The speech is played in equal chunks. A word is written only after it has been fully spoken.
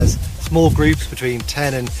small groups between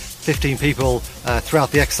 10 and 15 people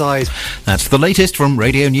throughout the exercise. That's the latest from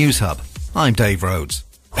Radio News Hub. I'm Dave Rhodes.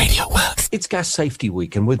 Radio Works. It's Gas Safety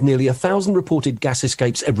Week, and with nearly 1,000 reported gas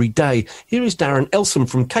escapes every day, here is Darren Elsom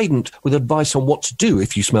from Cadent with advice on what to do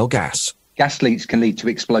if you smell gas. Gas leaks can lead to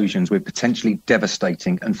explosions with potentially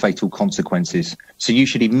devastating and fatal consequences. So you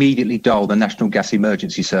should immediately dial the National Gas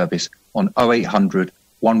Emergency Service on 0800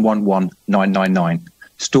 111 999.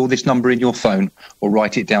 Store this number in your phone or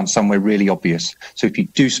write it down somewhere really obvious. So if you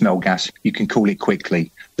do smell gas, you can call it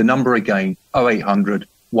quickly. The number again, 0800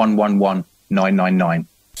 111 999.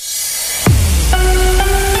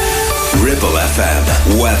 Ribble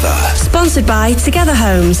FM weather. Sponsored by Together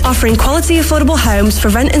Homes, offering quality affordable homes for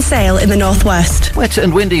rent and sale in the northwest. Wet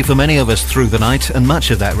and windy for many of us through the night, and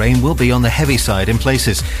much of that rain will be on the heavy side in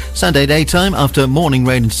places. Sunday daytime, after morning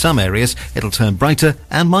rain in some areas, it'll turn brighter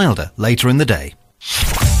and milder later in the day.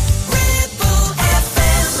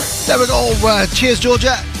 There we go. Cheers,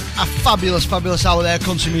 Georgia. A fabulous hour there,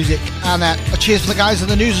 country music. And a cheers for the guys in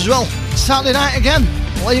the news as well. Saturday night again.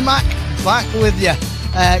 Lee Mac back with you.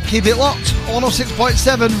 Keep it locked.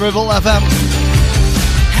 106.7 Ribble FM.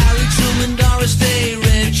 Harry Truman, Doris Day,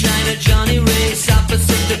 Red China, Johnny Ray, South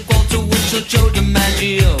Pacific, Walter Winchell, Joe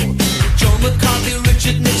DiMaggio, Joe McCarthy,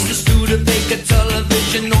 Richard Nixon, Studebaker,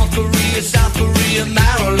 television, North Korea, South Korea,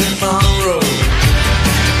 Marilyn Monroe.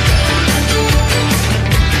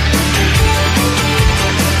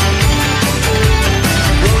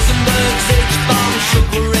 Rosenberg's H-bomb,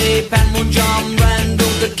 Sugar Ray, Panmure, John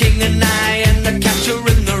Randall, the King and I, and the Catcher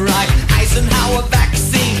in the Rye. Eisenhower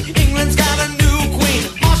vaccine, England's got a new queen.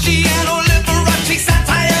 Marciano, Liberace,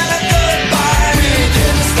 Santayana, goodbye. We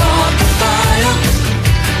didn't start the fire.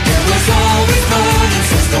 It was always burning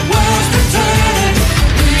since the world's been turning.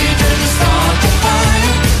 We didn't start the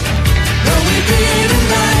fire. No, we didn't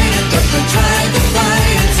light it, but we tried to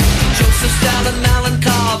fight it. Joseph Stalin, Alan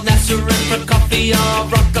Cobb, Nasser and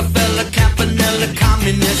Prokofiev, Rockefeller, Campanella,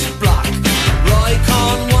 Communist Bloc. Roy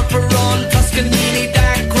Cohn, one for on, Toscanini,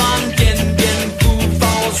 Dacron, Gin, Food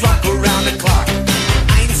Falls, rock around the clock.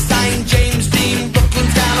 Einstein, James Dean,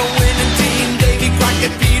 Brooklyn's got a winning team. Davy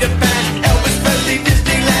Crockett, Peter Pan, Elvis Presley,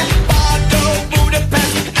 Disneyland, Bordeaux,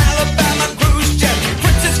 Budapest, Alabama, Khrushchev,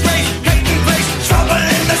 Princess Grace, Peyton Place, trouble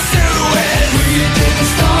in the Suez. We didn't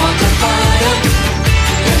start the fire.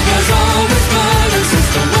 It was always burning since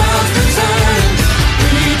the world's been turning.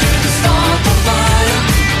 We didn't start the fire.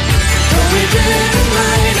 No, we didn't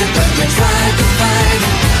light it, but we tried to fight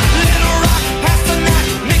it. Little Rock, Pasternak,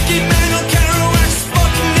 Mickey Mantle, Kerouac,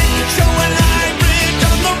 Sputnik, Joe and I, Bridge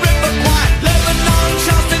on the River Kwai, Lebanon,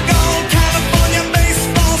 Charles de Gaulle, California,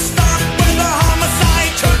 baseball star, when the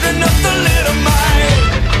homicide, children of the Little Mile.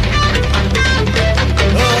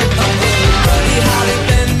 Buddy Holly,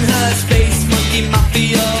 Ben Hur, Space Monkey,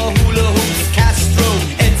 Mafia, Hula Hoops, Castro,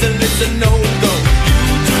 Edsel is a no-go.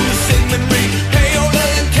 U2, Sigmund Reed, Payola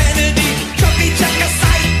and Kennedy, Chucky Checker,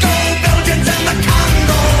 Psycho, Belgians and the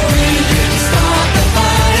Congo. We didn't start the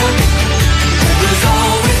fire. It was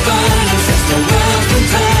always burning since the world's been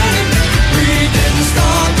turning. We didn't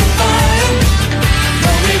start the fire.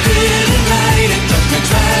 No, we didn't light it, but we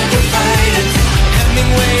tried to fight it.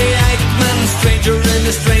 Hemingway, Eichmann, Stranger in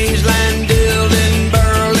a Strange Land, Dylan,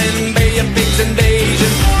 Berlin, Bay of Pigs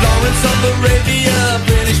invasion, Lawrence of Arabia,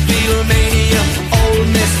 British Beatlemania, Ole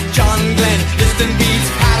Miss, John Glenn, Distant Beats,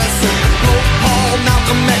 Patterson, Pope Paul,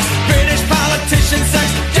 Malcolm X, British politician, sex,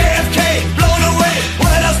 JFK, blown away.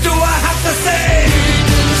 What else do I have to say? We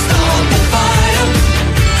didn't start the fire.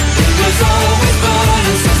 It was always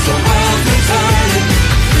burning since the world's been turning.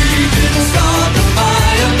 We didn't start the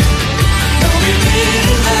fire. No, we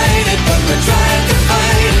didn't light it, but we tried to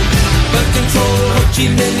fight it. But control, Ho Chi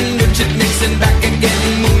Minh, Richard Nixon, back again,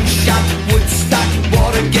 Moonshot, Woodstock,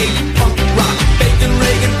 Watergate, punk rock, Bacon,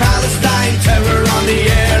 Reagan, Palestine, terror on the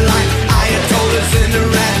airline, Ayatollahs in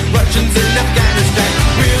Iran, Russians in Afghanistan,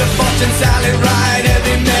 Wheel of Fortune, Sally Ride,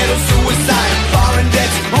 heavy metal, suicide, foreign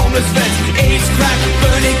debts, homeless vets, AIDS, crack,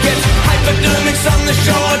 Bernie gets, hypodermics on the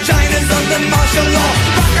shore, China's under martial law,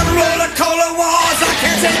 rock and roller, cola wars, I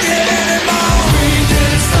can't take it anymore. We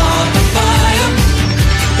didn't start the fire.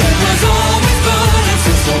 It was always burning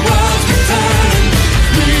since the world's been turning.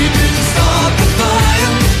 We didn't start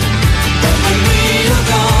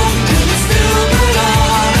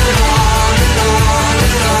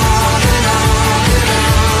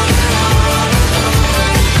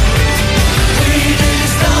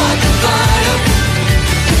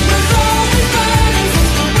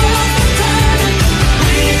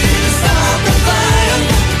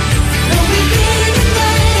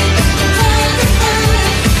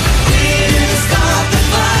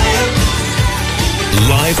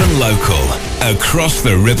and local, across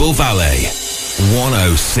the Ribble Valley.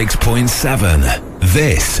 106.7.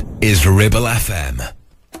 This is Ribble FM.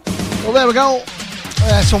 Well, there we go.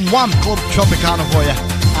 Some Wham Club Tropicana for you.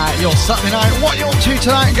 Your Saturday night. What you up to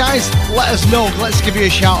tonight, guys? Let us know. Let's give you a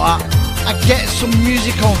shout out and get some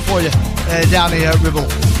music on for you down here at Ribble.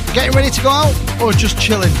 Getting ready to go out or just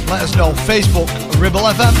chilling? Let us know. Facebook, Ribble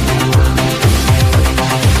FM.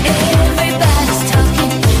 Everybody's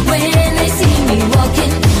talking when they see me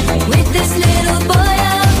walking with this little boy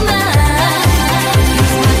of mine.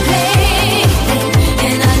 He's my plaything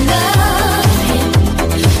and I love him.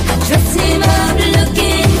 I dress him up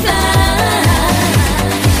looking fine.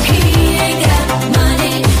 He ain't got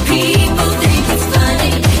money, people think it's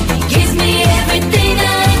funny. He gives me everything I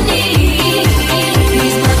need.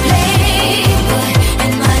 He's my playboy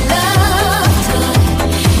and my love toy,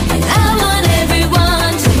 and I want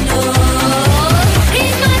everyone to know.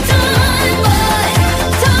 He's my toy boy,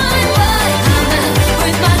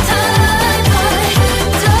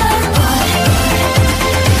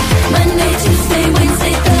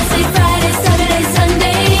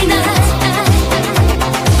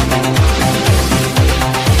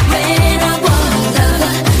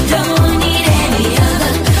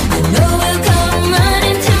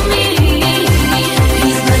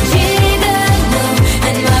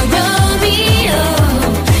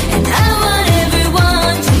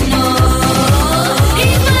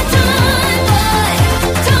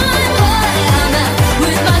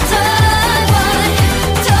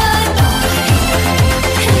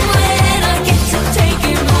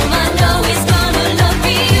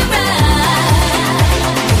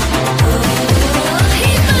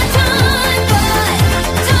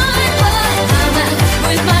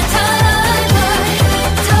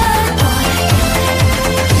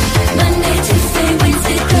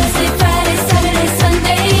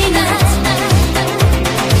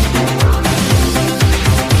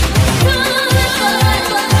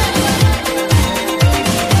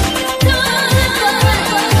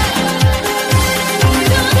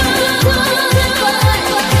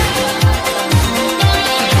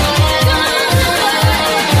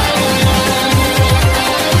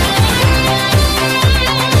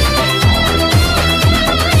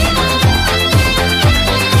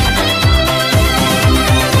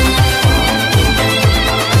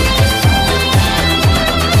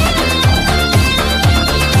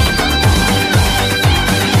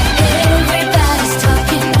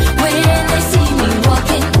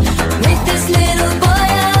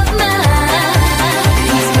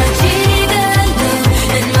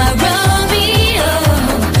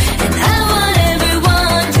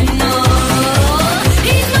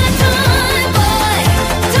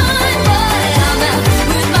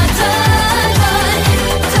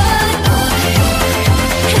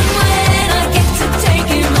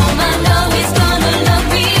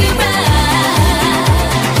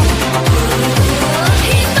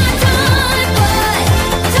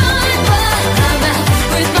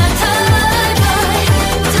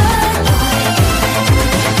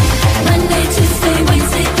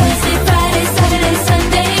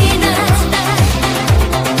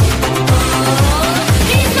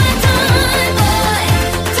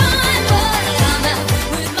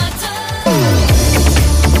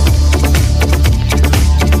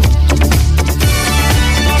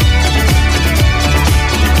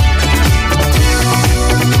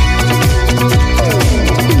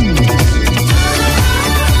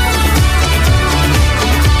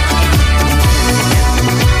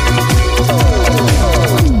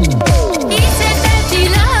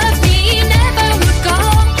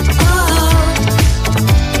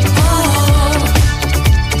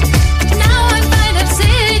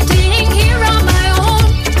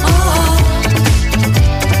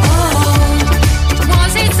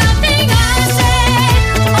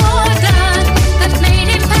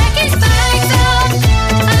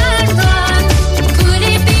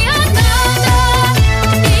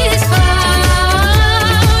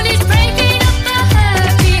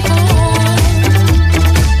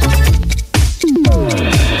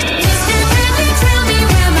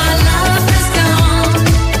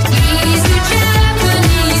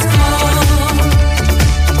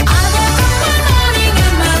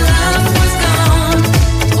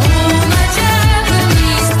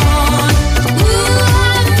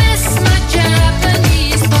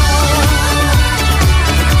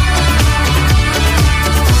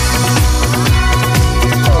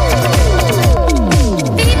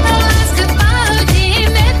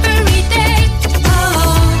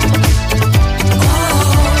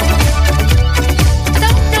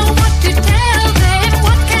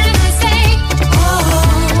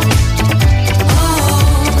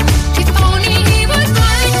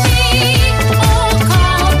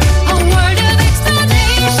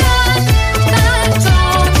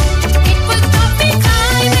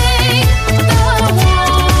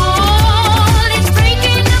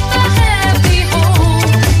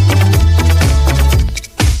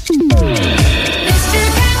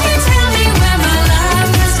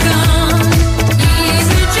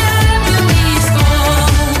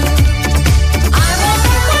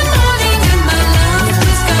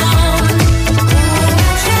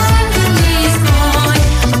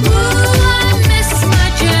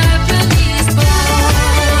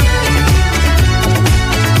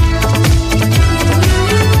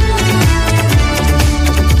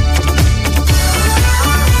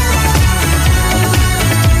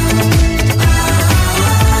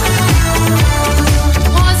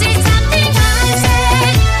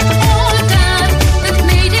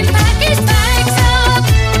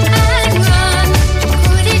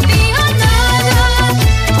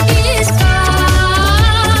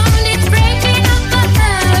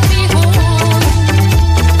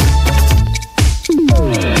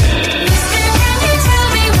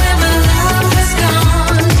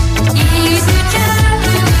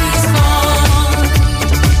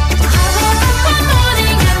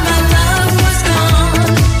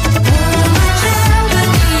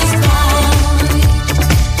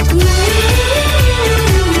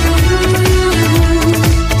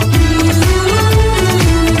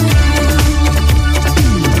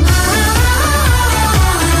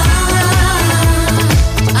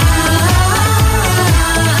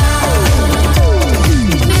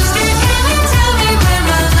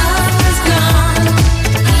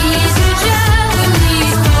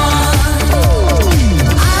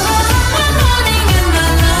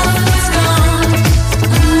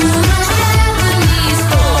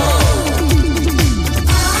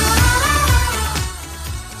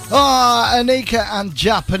 Anika and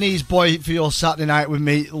Japanese Boy for your Saturday night with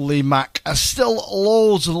me, Lee Mack. Still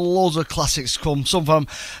loads and loads of classics come. Some from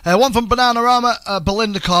one from Bananarama,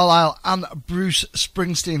 Belinda Carlisle, and Bruce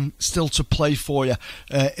Springsteen still to play for you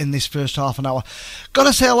in this first half an hour.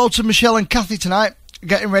 Gotta say hello to Michelle and Kathy tonight,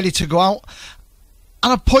 getting ready to go out.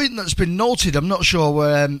 And a point that's been noted, I'm not sure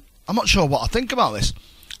what I think about this.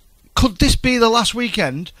 Could this be the last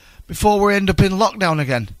weekend before we end up in lockdown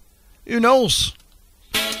again? Who knows?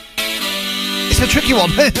 It's a tricky one.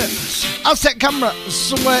 I'll set camera.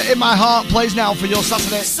 Somewhere in My Heart plays now for your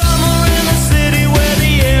Saturday. Somewhere in a city where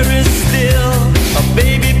the air is still, a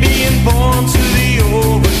baby being born to the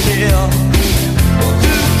overkill. Well,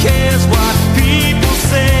 who cares what people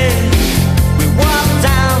say? We walk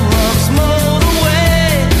down love's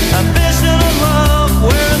motorway, ambition and love,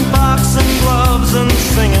 wearing boxing gloves and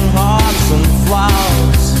singing hearts and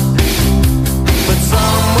flowers. But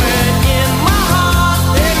somewhere in my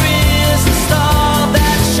heart there is a star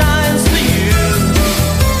that shines for you.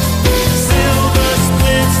 Silver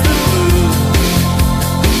splits the blue.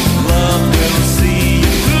 Love will see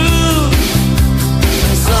you through.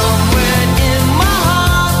 And somewhere in my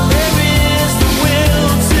heart there is the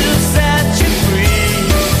will to set you free.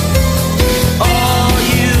 All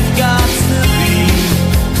you've got to be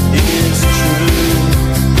is true.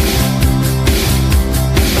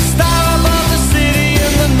 A star above the city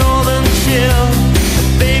in the northern chill, a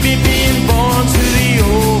baby being born to the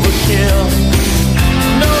overkill.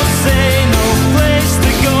 No say, no place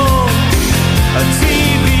to go, a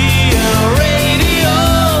TV and a radio,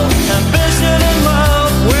 ambition and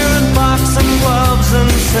love, wearing boxing gloves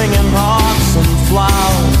and singing hearts and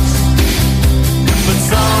flowers. But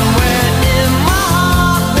somewhere in my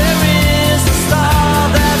heart there is a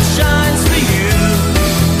star that shines for you.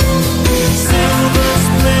 Silver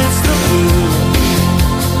splits the blue.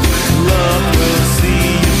 Love will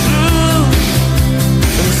see you through.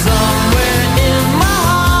 And somewhere in my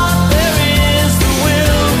heart there is the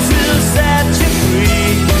will to set you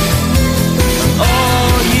free. And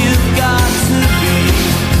all you've got to be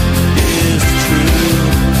is true.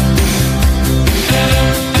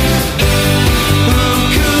 Who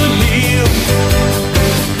could heal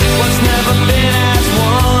what's never been as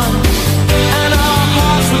one? And our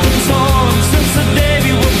hearts have been torn since the day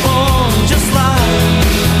we were born, just like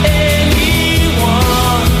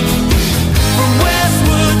anyone. From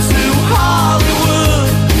Westwood to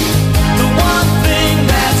Hollywood, the one thing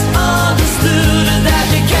that's understood is that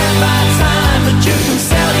you can't buy time, but you can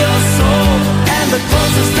sell your soul. And the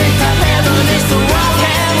closest thing to heaven is to rock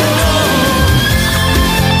and roll.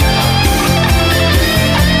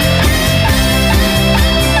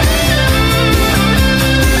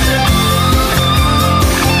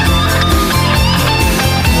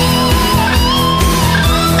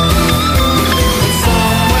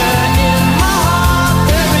 Somewhere in my heart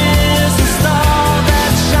there is a star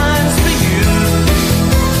that shines for you.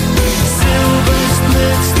 Silver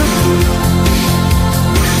splits the blue.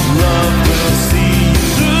 Love will see you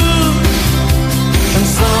through. And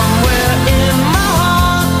somewhere in my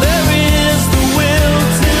heart there is the will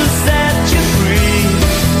to set you free.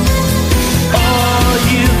 All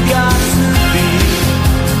you've got to be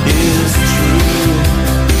is true.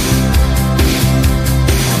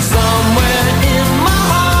 Somewhere in my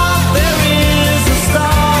heart there is a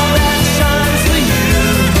star that shines for you.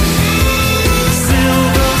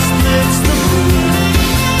 Silver splits the blue.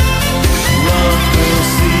 Love will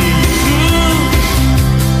see you through.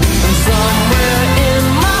 And somewhere in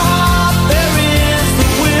my heart there is the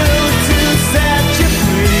will to set you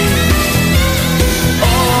free.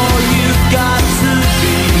 All you've got to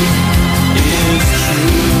be is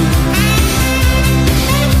true.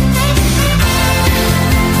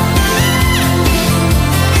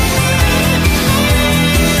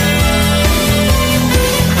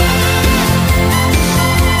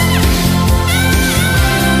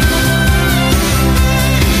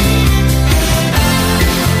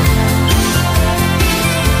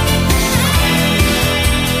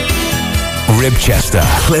 Ribchester,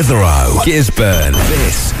 Clitheroe, Gisburn.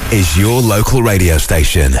 This is your local radio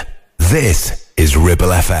station. This is Ribble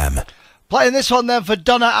FM. Playing this one then for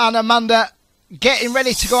Donna and Amanda, getting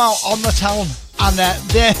ready to go out on the town. And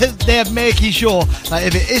they're making sure that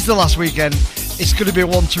if it is the last weekend, it's going to be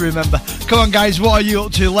one to remember. Come on, guys, what are you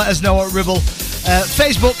up to? Let us know at Ribble.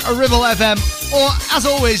 Facebook, Ribble FM. Or, as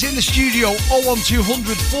always, in the studio,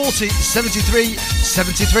 01200 40 73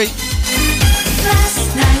 73.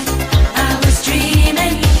 Last night I was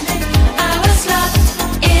dreaming, I was locked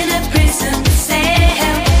in a prison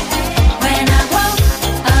cell. When I woke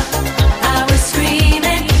up, I was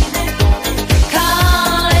screaming,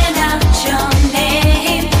 calling out your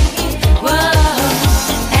name.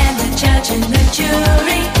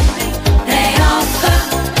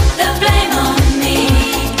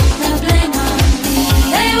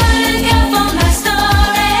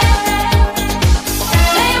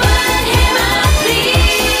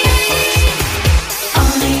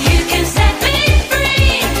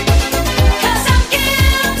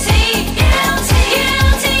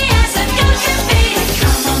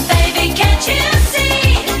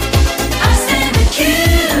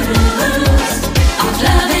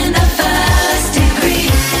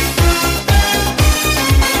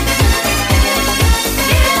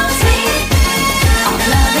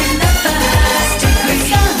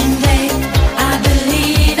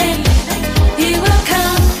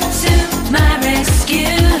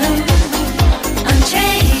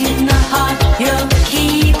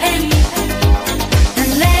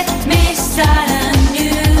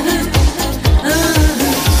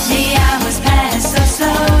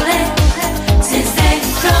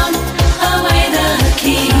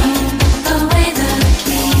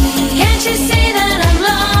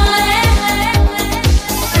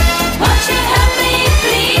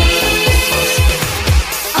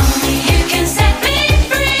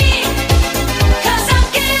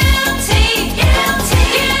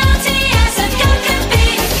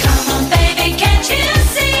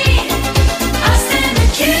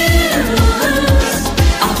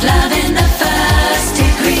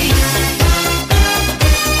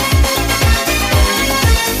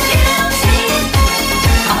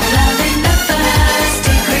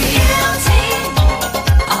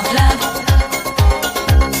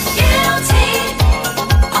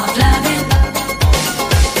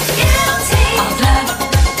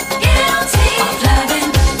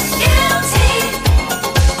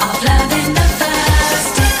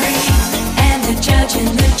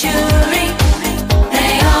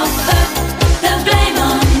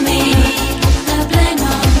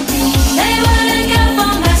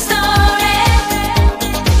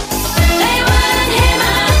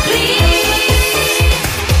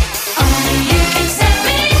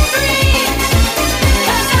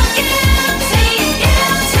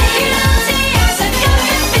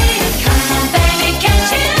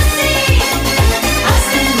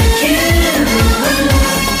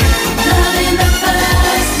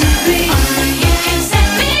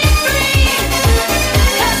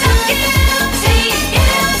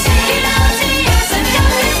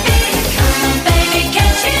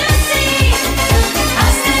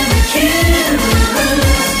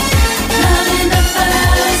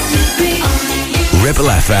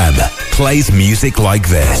 FM plays music like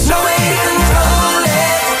this. No way to control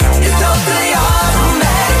it. It's totally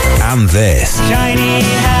automatic. And this. Shiny,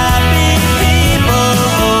 happy people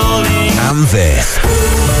holding. And this.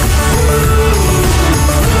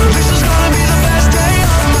 This is gonna be the best day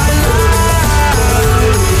of my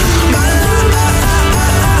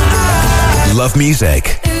life. Love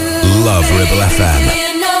music. Love Ribble FM.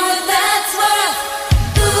 You know that's worth.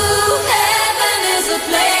 Ooh, heaven is a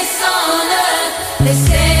place on earth. They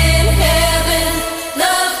say in heaven,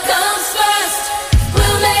 love comes first.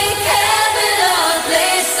 We'll make heaven our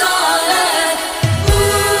place on earth.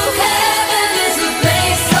 Ooh, heaven is a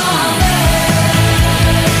place on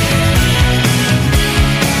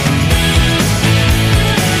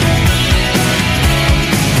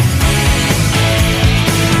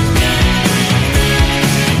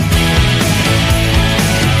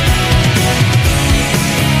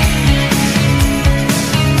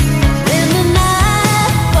When the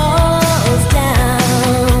night falls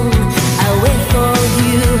down, I wait for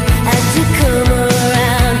you and to come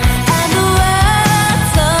around, and the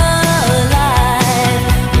world's alive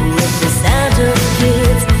with the sound of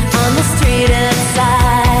kids on the street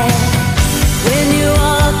outside. When you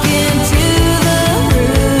walk into the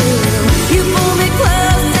room, you pull me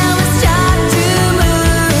close and we start to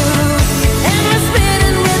move, and we're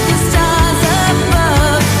spinning with the stars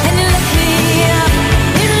above, and you lift me up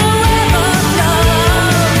in a web of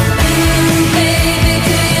love. Ooh, baby,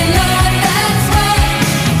 do you know what that's worth?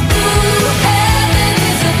 Ooh, heaven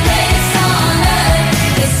is a place on earth.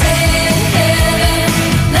 They say in heaven,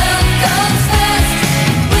 love comes first.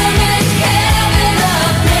 We'll make heaven a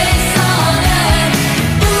place on earth.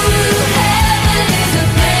 Ooh, heaven is a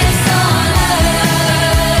place on earth.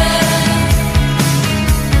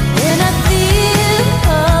 When I feel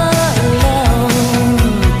alone,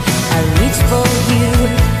 I reach for you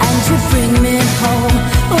and you bring me home.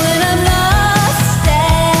 When I'm lost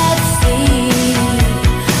at sea,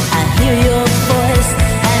 I hear your voice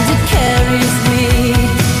and it carries me.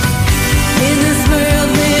 In this world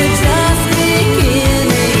we're just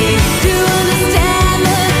beginning to understand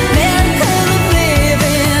the miracle of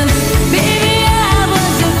living. Maybe I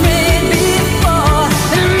was afraid before,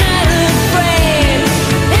 but I'm not afraid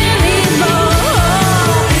anymore.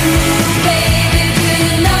 Baby, do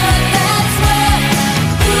you know what that's worth?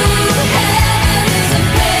 Ooh, heaven is a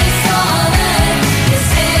place on earth. They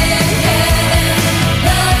say in heaven,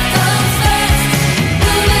 love comes first.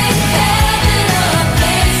 We'll make heaven a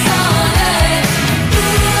place on earth.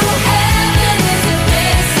 Ooh, heaven is a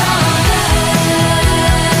place on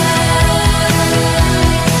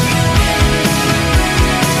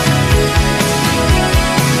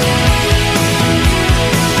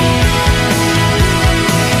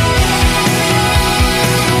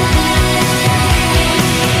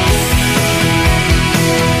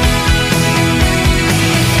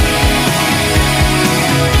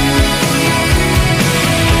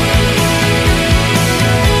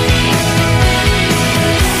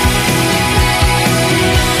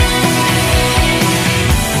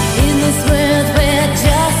In this world we're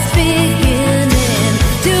just beginning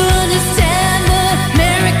to understand the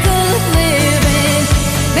miracle of living.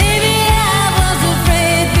 Maybe I was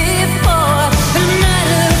afraid before, but I'm not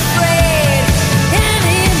afraid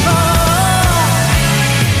anymore.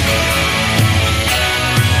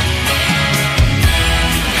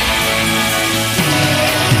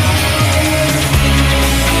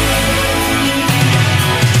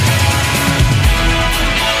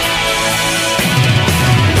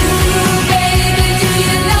 Ooh, baby, do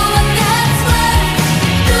you know what that's worth?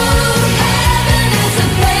 Ooh, heaven is a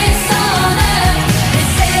place on earth. They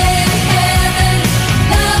say in heaven,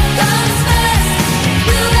 love comes first.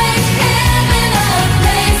 We'll make heaven a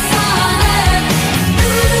place on earth.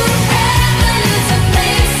 Ooh, heaven is a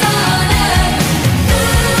place on earth.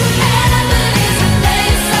 Ooh, heaven is a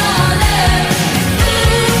place on earth.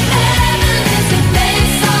 Ooh, heaven is a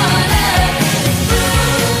place on earth.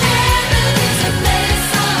 Ooh, heaven is a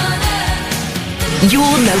place on earth.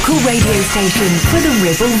 Your local radio station for the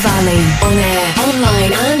Ribble Valley. On air,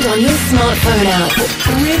 online and on your smartphone app.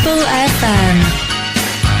 Ribble FM.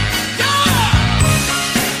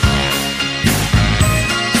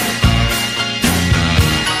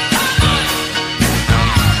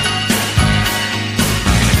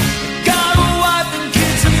 Got a wife and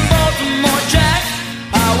kids in Baltimore, Jack.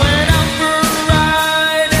 I went out for a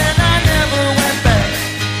ride and I never went back.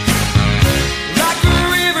 Like a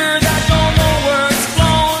river that don't know where it's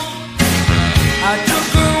flowing. I took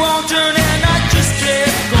a wrong turn and I just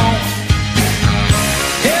kept going.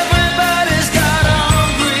 Everybody's got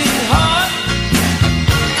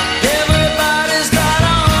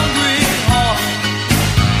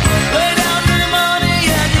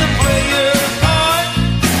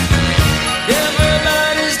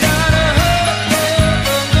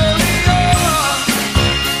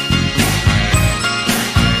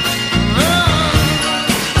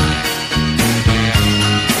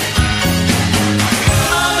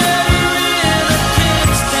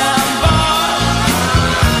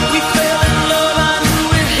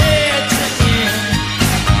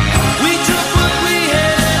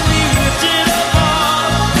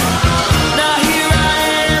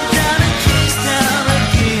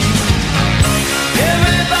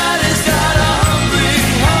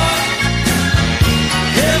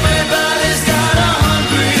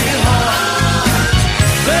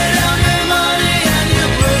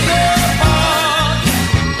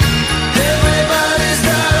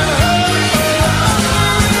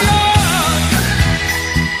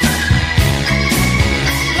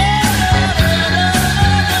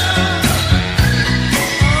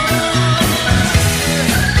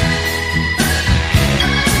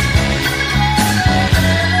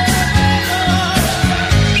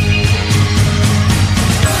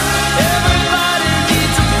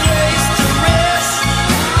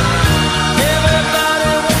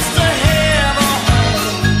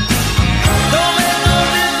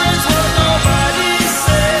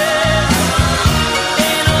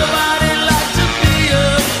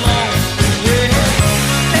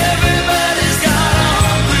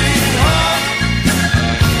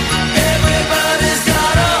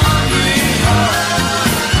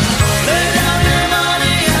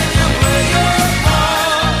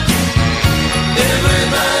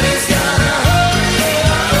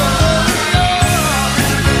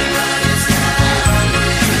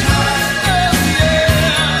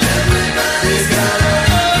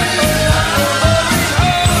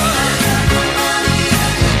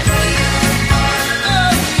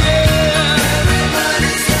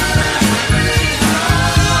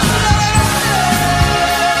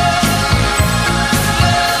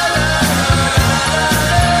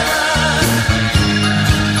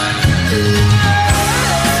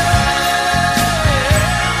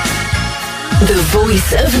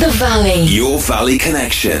voice of the valley. Your Valley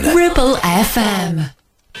Connection. Ribble FM.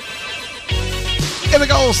 Here we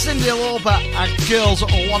go, Cyndi Lauper and Girls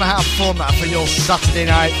Wanna Have Fun for your Saturday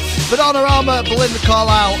night. Bananarama, Belinda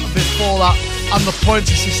Carlisle before that, and the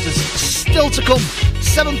Pointer Sisters still to come.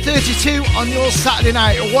 7:32 on your Saturday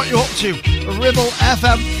night. What you up to? Ribble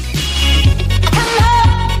FM.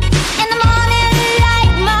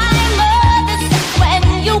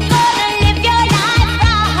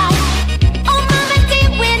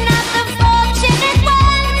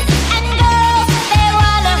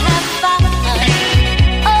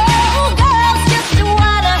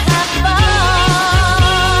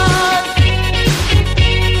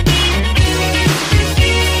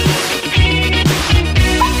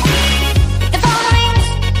 The phone rings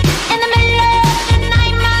in the middle of the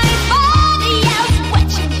night. My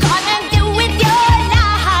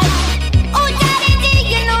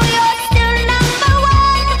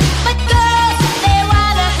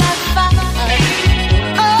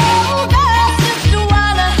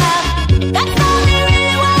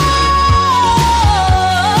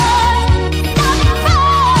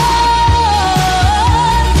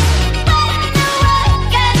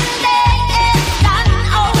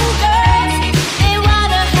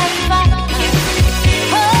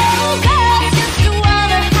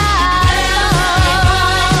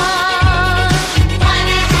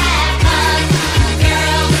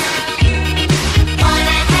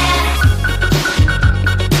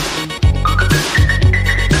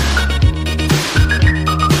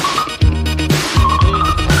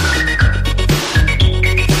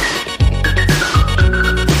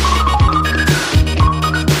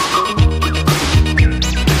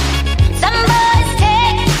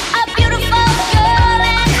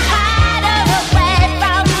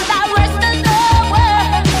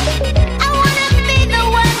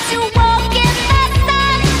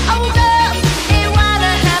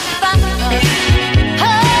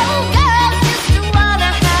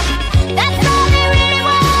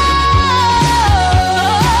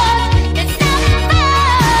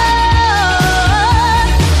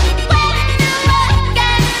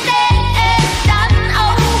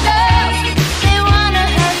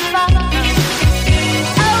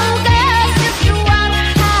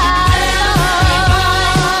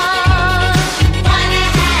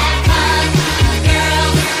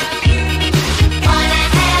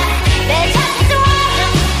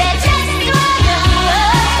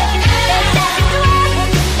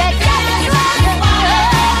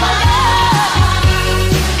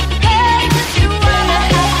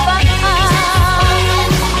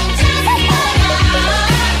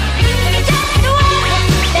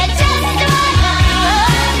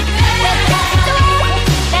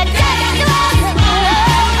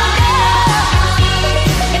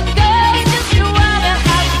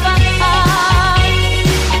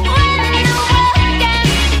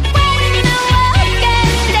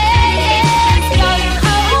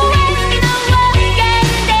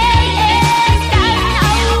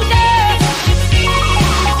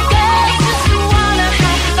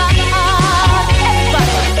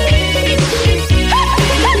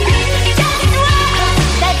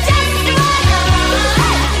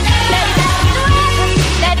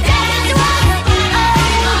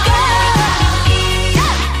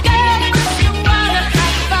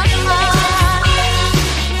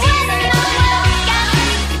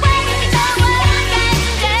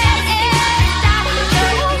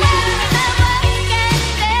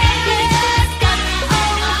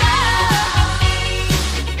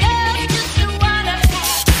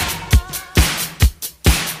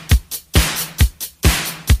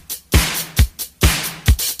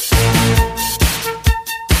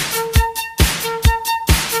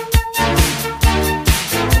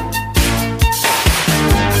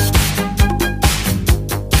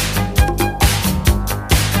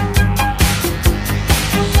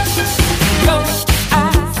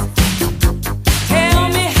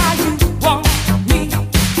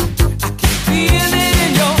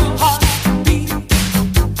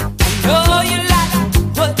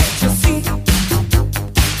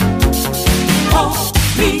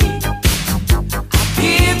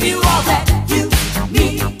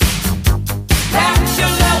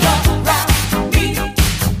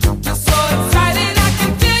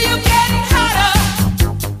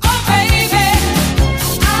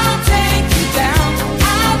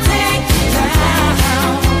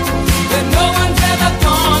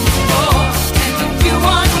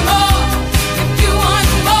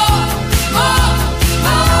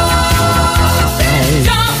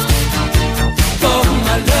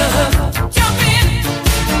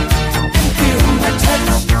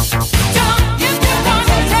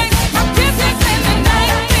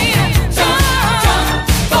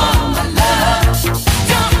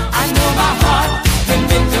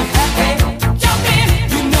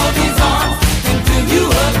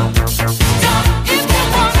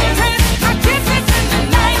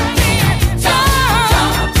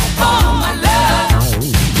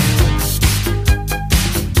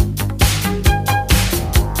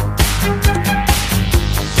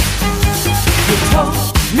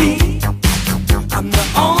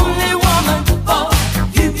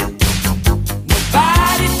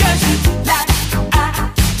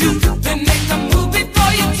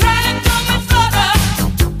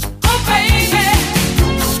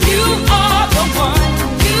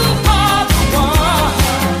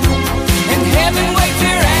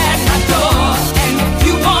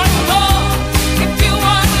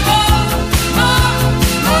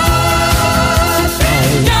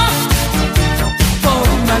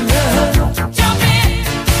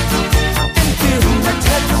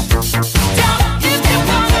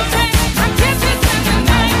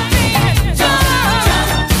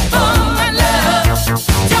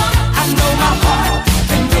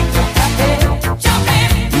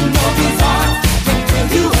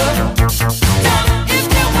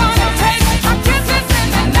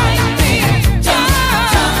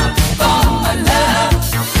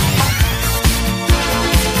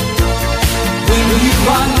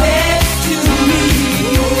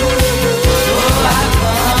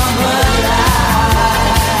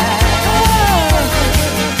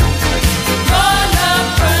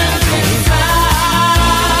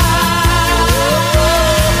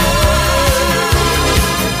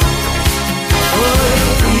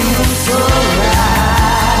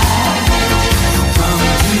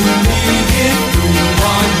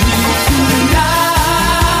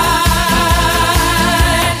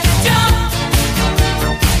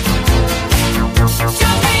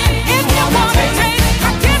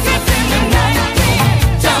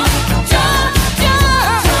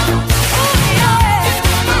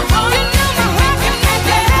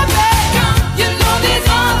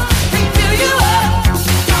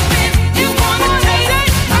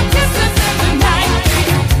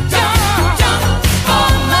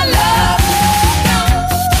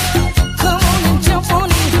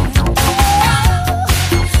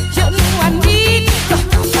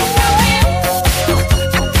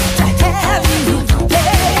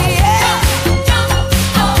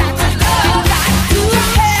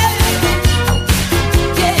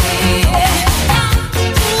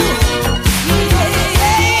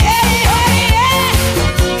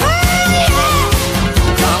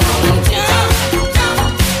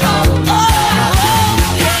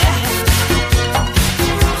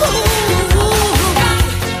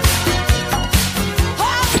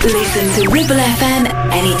Ribble FM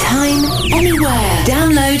anytime, anywhere.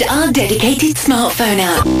 Download our dedicated smartphone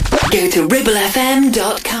app. Go to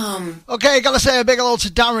ribblefm.com. Okay, gotta say a big hello to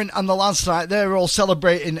Darren and the lads tonight. They're all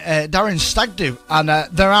celebrating Darren's stag do, and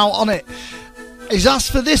they're out on it. He's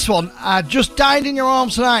asked for this one. Just Died in Your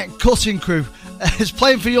Arms Tonight, Cutting Crew. It's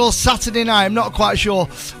playing for your Saturday night. I'm not quite sure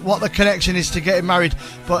what the connection is to getting married,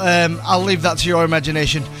 but I'll leave that to your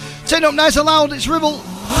imagination. Turn up nice and loud, it's Ribble.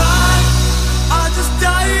 I just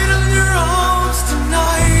died in your arms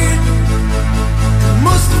tonight. It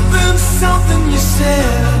must have been something you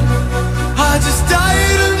said. I just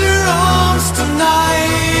died in your arms tonight.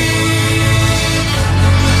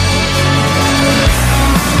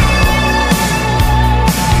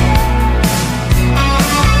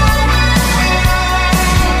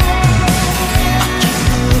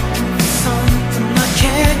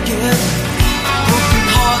 Broken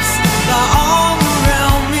hearts lie all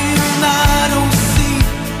around me, and I don't see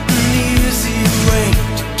an easy way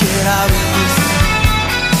to get out of this.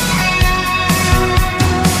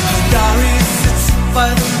 Her diary sits by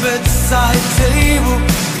the bedside table,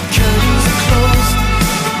 the curtains are closed,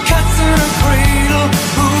 the cat's in a cradle.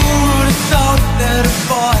 Who would have thought that a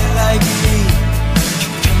boy like me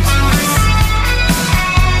could come to this?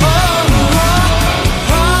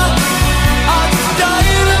 I just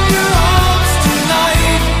died in your arms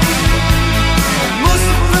tonight. Must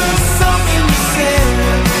have been something you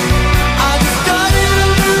said. I just died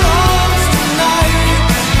in your arms tonight.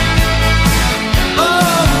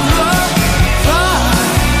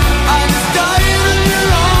 I just died in your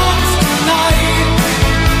arms tonight.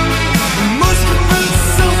 It must have been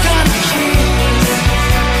some kind of kiss.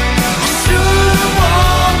 I should have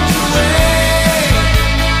walked away.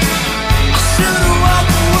 I should have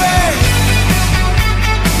walked away.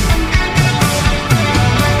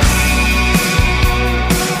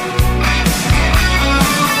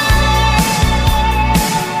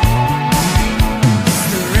 Is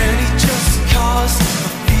there any just cause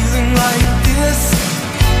for feeling like this?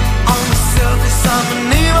 On the surface, I'm a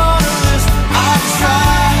name on a list. I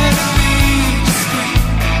try to be discreet,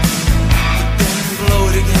 but then blow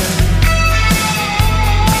it again.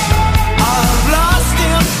 I've lost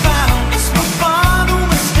and found, it's my final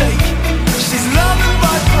mistake. She's loving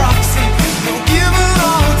by proxy, no give and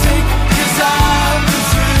all take. 'Cause I've been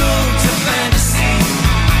thrilled to fantasy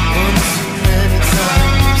one too many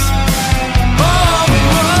times.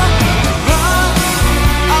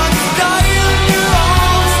 I just died in your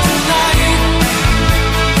arms tonight.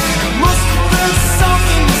 Must have been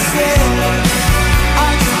something you said. I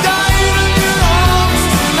just died in your arms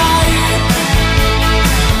tonight.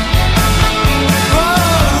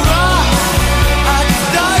 I just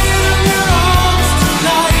died in your arms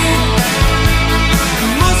tonight.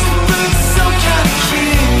 Must have been some kind of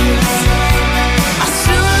kiss. I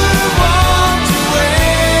should have walked away.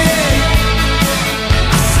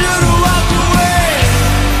 I should have walked away.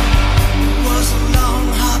 It was a long,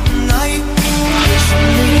 hot night. She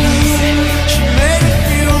made it easy. She made it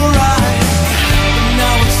feel right. But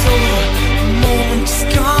now it's over. The moment is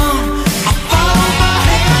gone. I follow my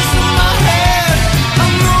hands to my head. I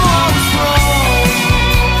know I was wrong.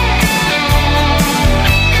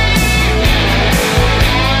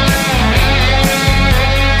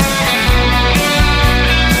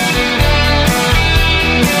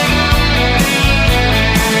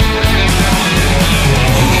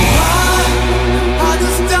 I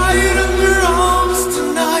just died in your arms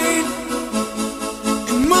tonight.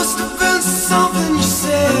 It must have been something you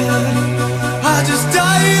said. I just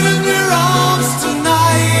died in your arms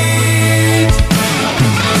tonight.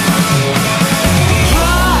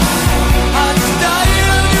 I just died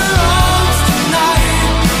in your arms tonight.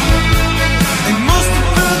 It must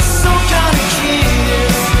have been some kind of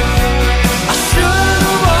kiss. I should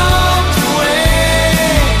have walked away.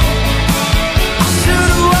 I should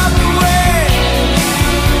have walked away.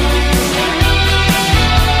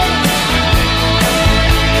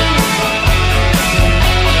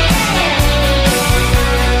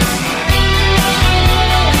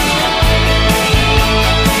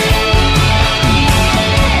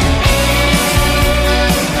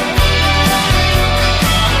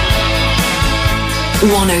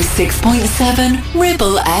 .7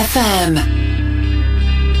 Ribble FM.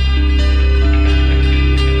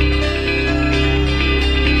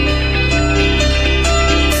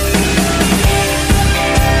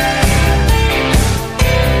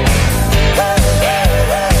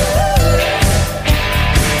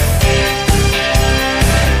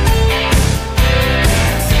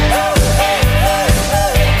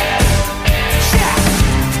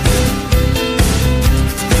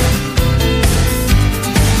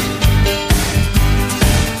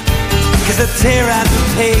 tear out the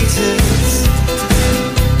pages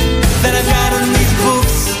that I've got in these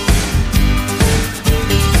books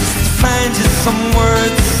to find just some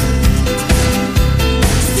words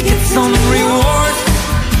to get some reward,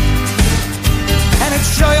 and I'd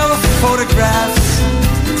show you all the photographs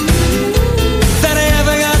that I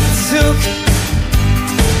ever got took,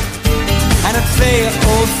 and I'd play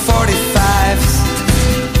old 45s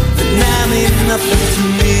that now mean nothing to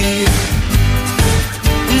me.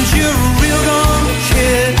 And you're a real gone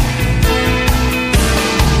kid.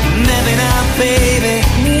 Maybe now, baby.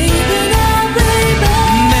 Maybe now, baby.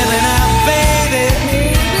 Maybe now, baby.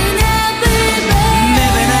 Maybe now, baby.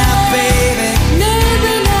 Maybe now, baby.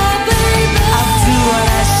 Maybe now, baby. I'll do what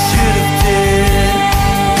I should have did.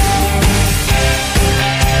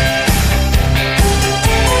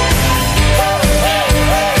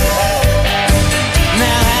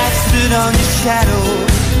 Now I've stood on your shadow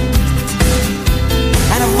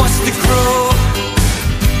and I've watched it grow,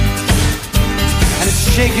 and it's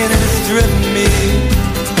shaking and it's driven me.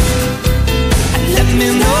 And let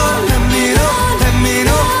me know, let me know, let me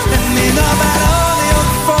know, let me know about all the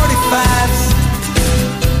old 45s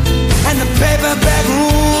and the paperback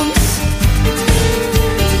rooms,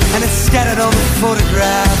 and it's scattered all the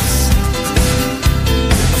photographs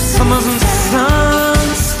of summers and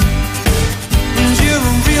suns. And you're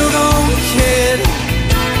a real gone kid.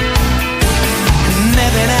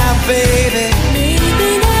 Maybe now, baby.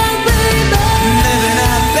 Maybe now, baby. Maybe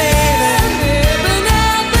now, baby. Maybe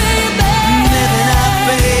now, baby. Maybe now,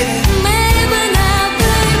 baby. Maybe now,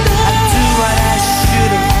 baby. I'll do what I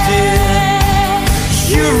should have did.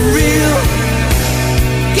 You're a real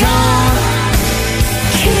gone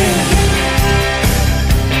kid.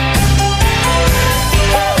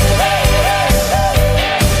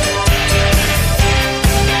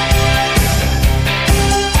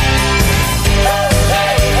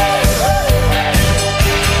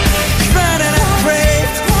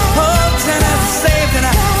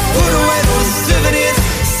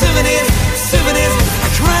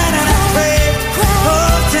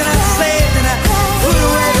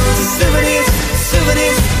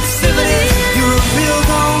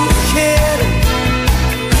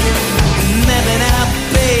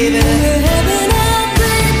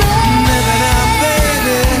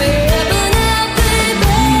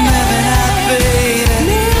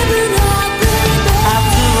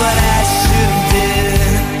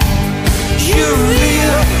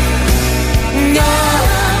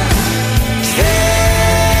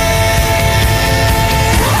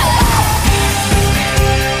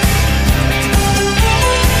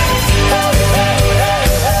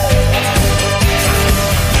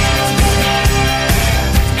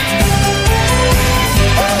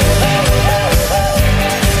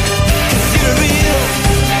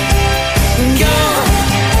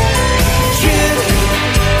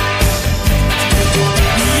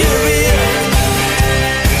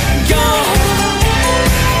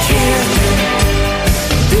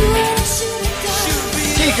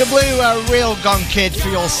 Real Gone Kid for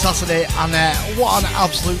your Saturday, and what an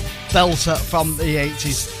absolute belter from the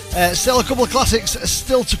 80s. Still a couple of classics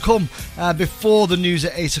still to come before the news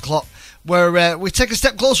at 8 o'clock, where we take a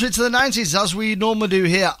step closer into the 90s as we normally do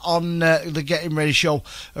here on the Getting Ready show,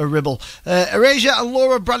 Ribble. Erasure and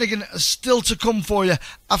Laura Branigan are still to come for you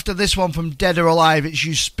after this one from Dead or Alive. It's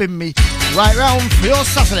You Spin Me Right Round for your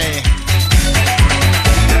Saturday.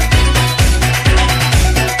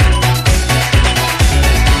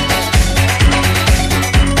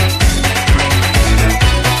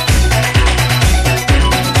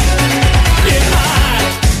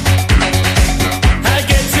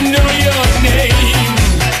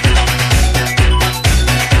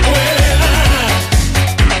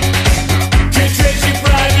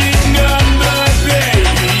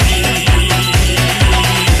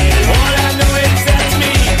 All I know is that's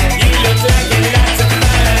me.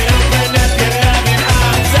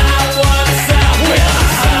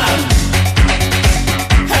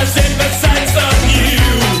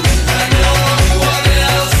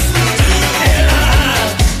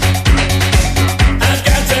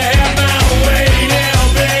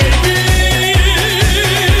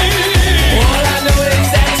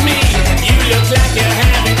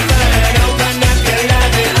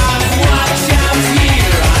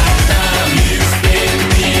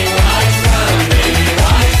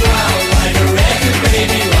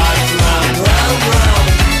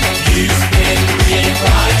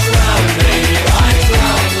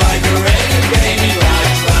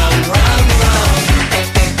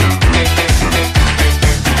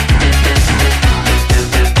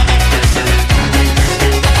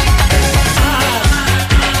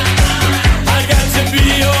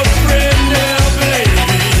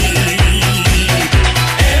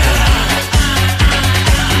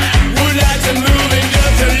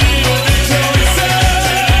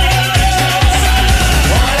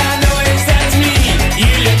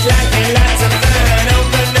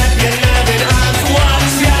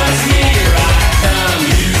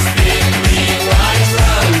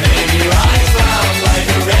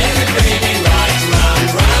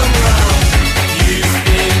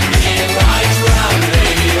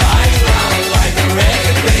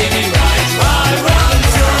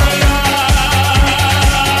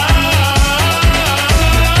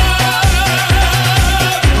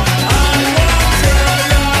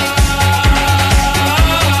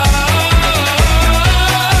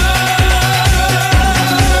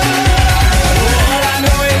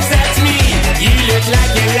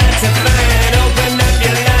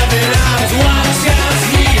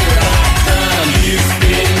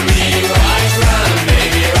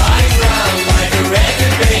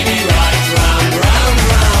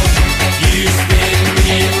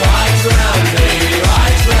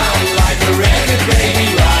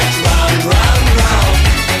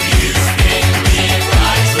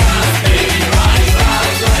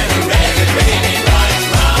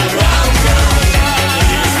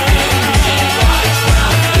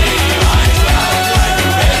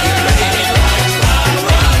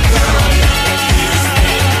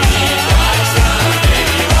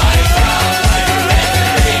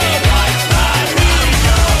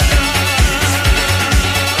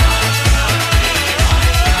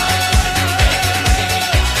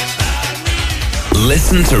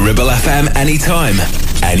 Listen to Ribble FM anytime,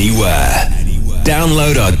 anywhere.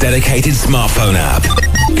 Download our dedicated smartphone app.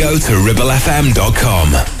 Go to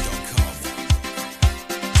ribblefm.com.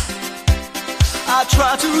 I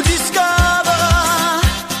try to discover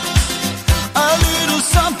a little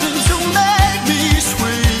something to make me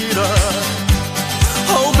sweeter.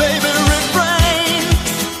 Oh, baby, refrain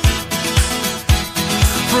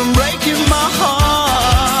from breaking my heart.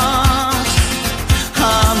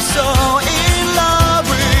 I'm so in love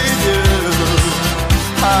with you.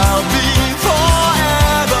 I'll be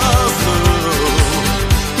forever blue.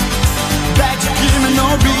 That you give me no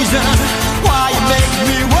reason why you make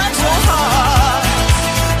me work so hard.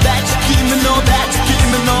 That you give me no, that you give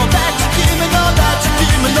me no, that you give me no, that you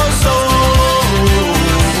give me no soul.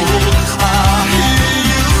 I hear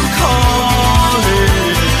you calling,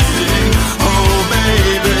 oh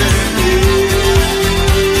baby,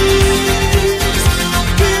 please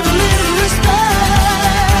give a little respect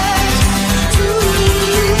to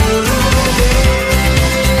me.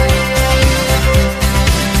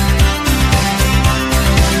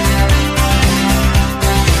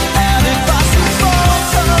 And if I should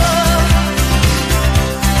falter,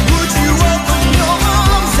 would you open your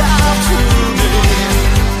arms out to me?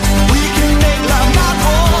 We can make love not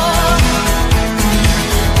war,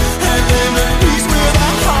 and live in peace with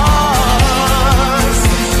our hearts.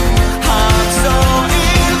 I'm so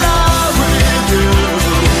in love with you.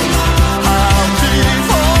 I'll be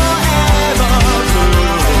forever blue.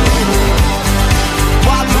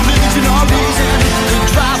 What religion or reason could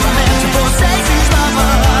drive a man to forsake his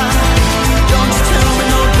lover? Don't you tell me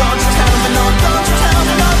no, don't you tell me no, don't you tell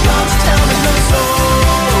me no, don't you tell me no soul.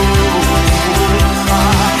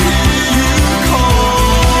 I hear you calling,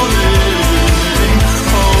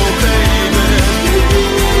 oh baby,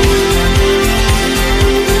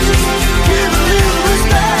 please give a little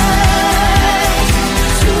respect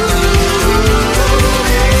to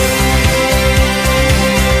me.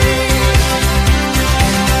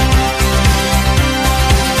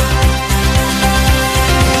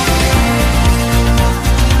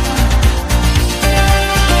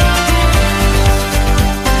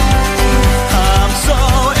 I'm so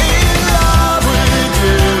in love with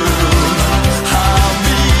you. I'll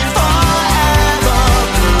be forever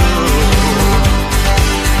blue.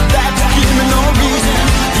 That you give me no reason.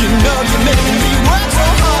 You know you're making me work so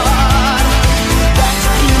hard. That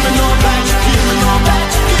you give me no, that you give me no, that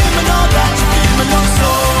you give me no, that you give me no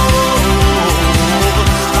soul.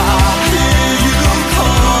 I hear you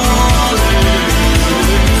calling,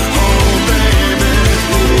 oh baby,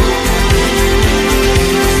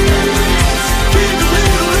 give a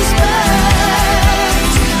little respect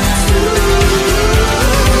to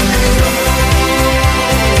me.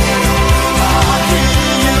 I hear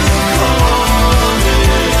you calling,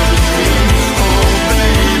 oh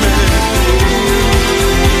baby,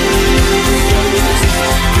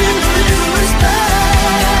 give a little respect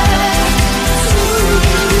to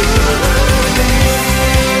me.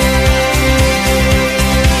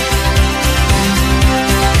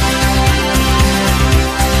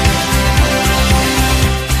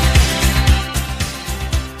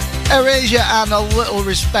 Erasure and a little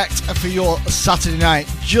respect for your Saturday night.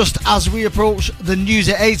 Just as we approach the news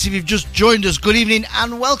at 8, if you've just joined us, good evening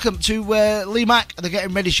and welcome to Lee Mack, the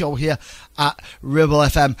Getting Ready show here at Ribble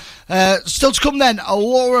FM. Still to come then,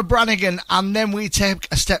 Laura Branigan, and then we take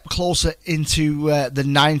a step closer into the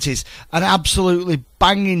 90s. An absolutely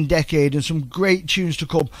banging decade and some great tunes to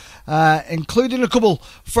come, including a couple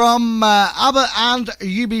from ABBA and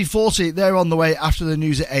UB40. They're on the way after the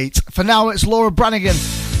news at 8. For now, it's Laura Branigan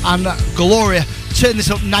and Gloria. Turn this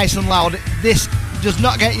up nice and loud. This does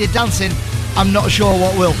not get you dancing. I'm not sure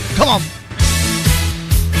what will. Come on.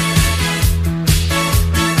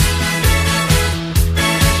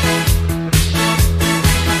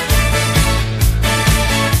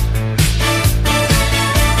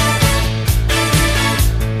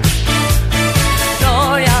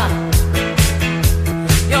 Gloria,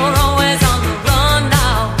 you're always on the run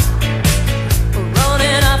now,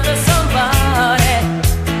 running after somebody.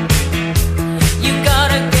 You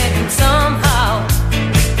gotta get him somehow.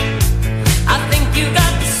 I think you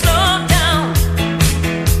got to slow down.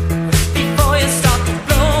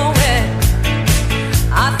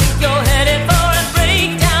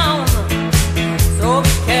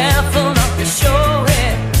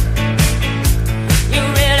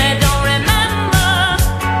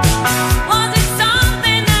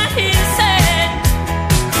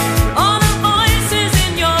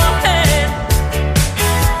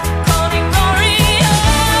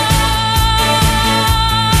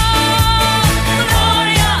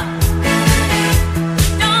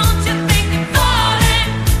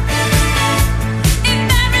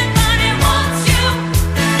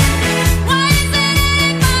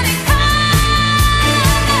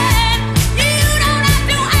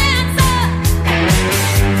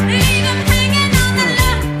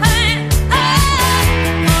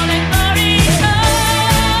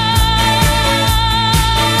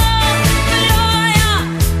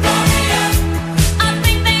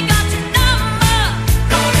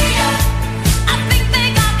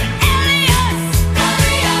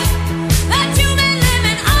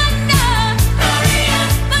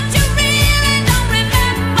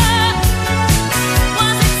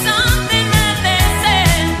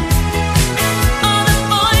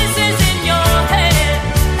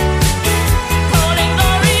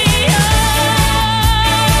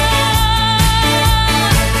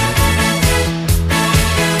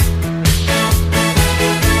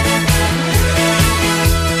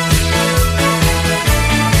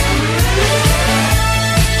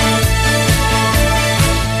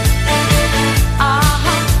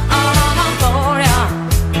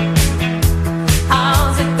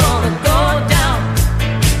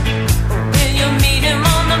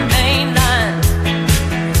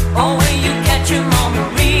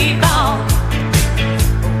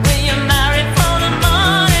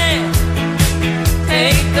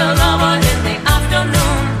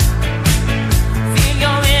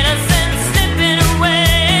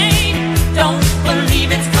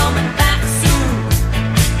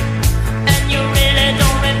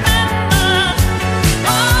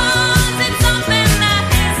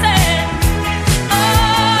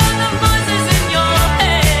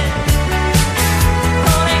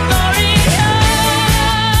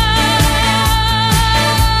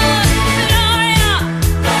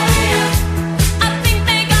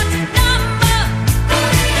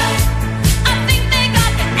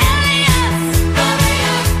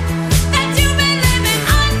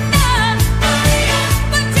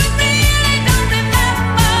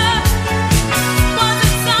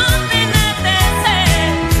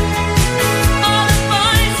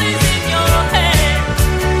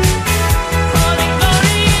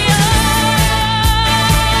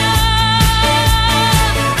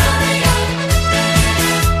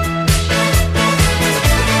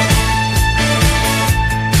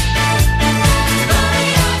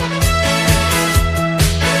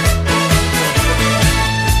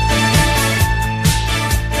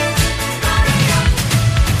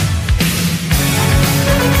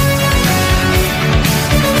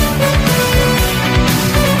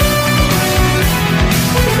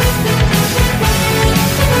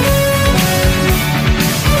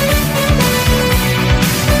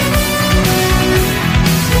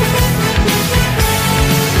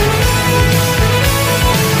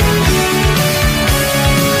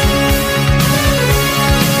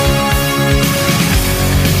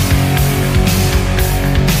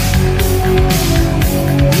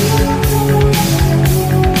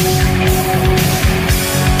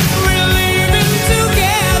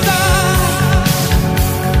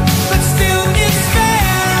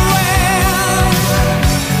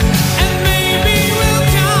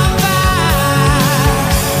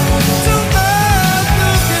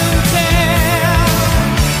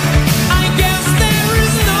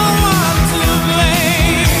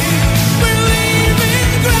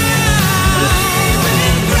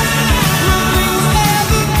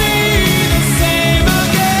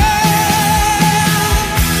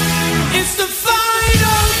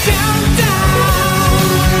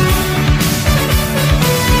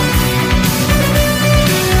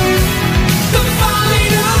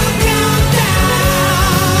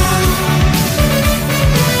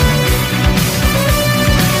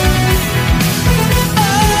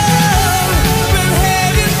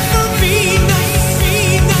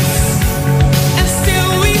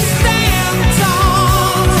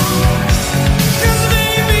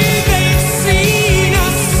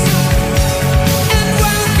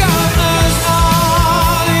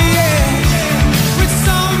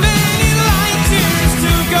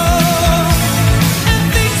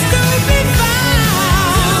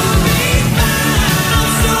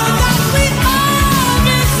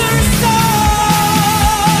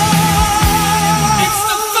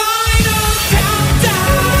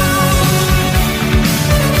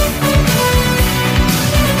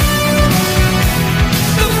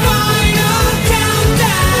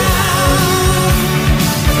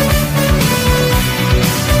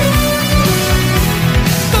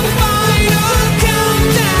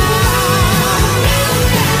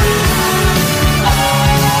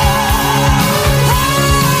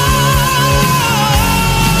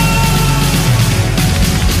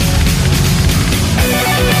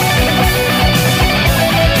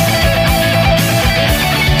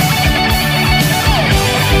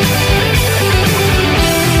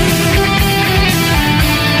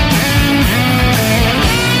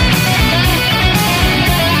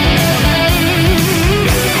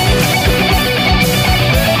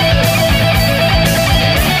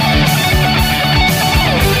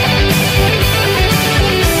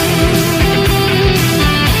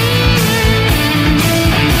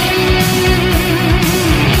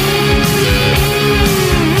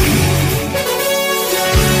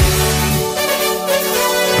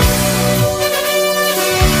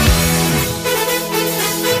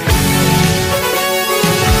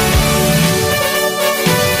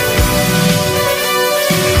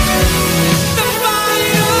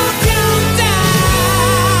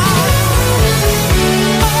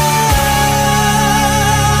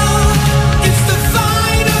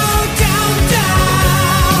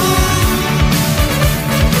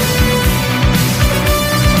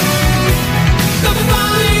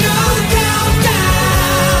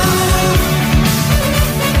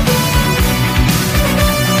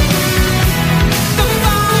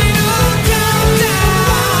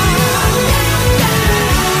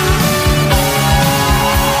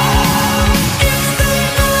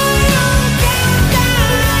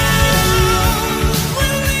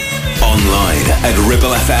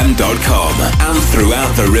 ribblefm.com and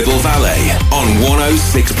throughout the Ribble Valley on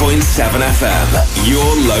 106.7 FM.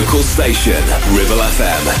 Your local station, Ribble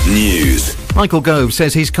FM News. Michael Gove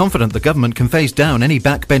says he's confident the government can face down any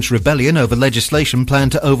backbench rebellion over legislation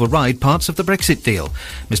planned to override parts of the Brexit deal.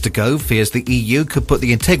 Mr Gove fears the EU could put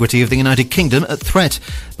the integrity of the United Kingdom at threat.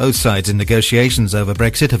 Both sides in negotiations over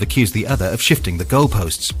Brexit have accused the other of shifting the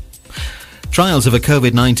goalposts. Trials of a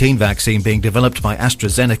COVID-19 vaccine being developed by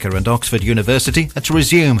AstraZeneca and Oxford University are to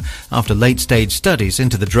resume after late-stage studies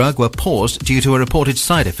into the drug were paused due to a reported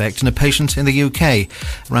side effect in a patient in the UK.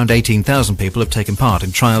 Around 18,000 people have taken part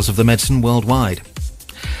in trials of the medicine worldwide.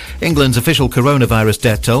 England's official coronavirus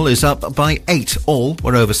death toll is up by 8. All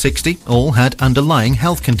were over 60. All had underlying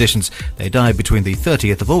health conditions. They died between the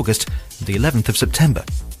 30th of August and the 11th of September.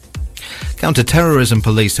 Counter-terrorism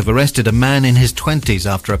police have arrested a man in his 20s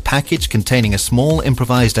after a package containing a small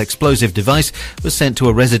improvised explosive device was sent to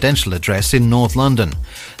a residential address in North London.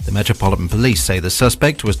 The Metropolitan Police say the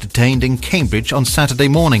suspect was detained in Cambridge on Saturday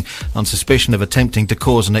morning on suspicion of attempting to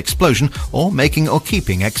cause an explosion or making or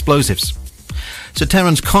keeping explosives. Sir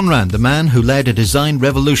Terence Conran, the man who led a design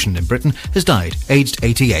revolution in Britain, has died, aged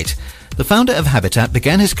 88. The founder of Habitat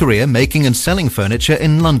began his career making and selling furniture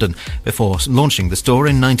in London before launching the store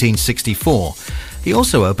in 1964. He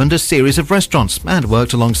also opened a series of restaurants and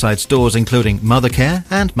worked alongside stores including Mothercare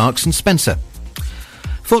and Marks & Spencer.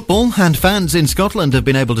 Football and fans in Scotland have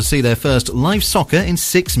been able to see their first live soccer in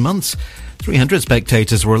 6 months. 300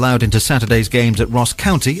 spectators were allowed into Saturday's games at Ross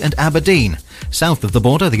County and Aberdeen. South of the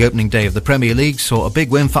border, the opening day of the Premier League saw a big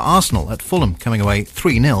win for Arsenal at Fulham, coming away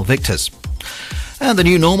 3-0 victors. And the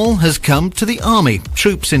new normal has come to the Army.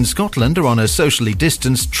 Troops in Scotland are on a socially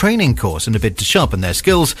distanced training course in a bid to sharpen their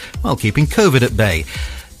skills while keeping COVID at bay.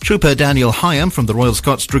 Trooper Daniel Hyam from the Royal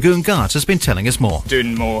Scots Dragoon Guards has been telling us more.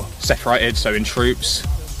 Doing more separated, so in troops,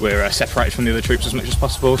 we're separated from the other troops as much as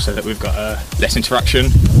possible so that we've got less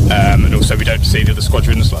interaction and also we don't see the other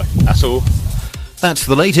squadrons at all. That's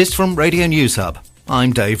the latest from Radio News Hub.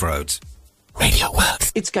 I'm Dave Rhodes. Radio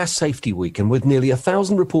Works. It's Gas Safety Week, and with nearly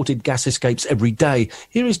 1,000 reported gas escapes every day,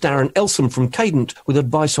 here is Darren Elsom from Cadent with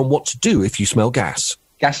advice on what to do if you smell gas.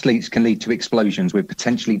 Gas leaks can lead to explosions with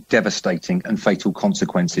potentially devastating and fatal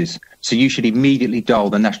consequences. So you should immediately dial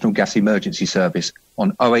the National Gas Emergency Service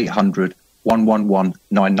on 0800 111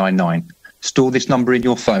 999. Store this number in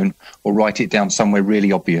your phone or write it down somewhere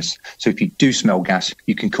really obvious. So if you do smell gas,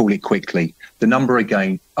 you can call it quickly. The number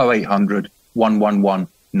again, 0800 111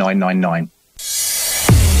 999.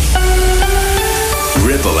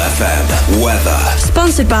 Ribble FM weather.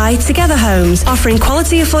 Sponsored by Together Homes, offering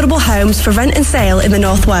quality affordable homes for rent and sale in the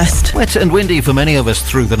northwest. Wet and windy for many of us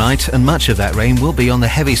through the night, and much of that rain will be on the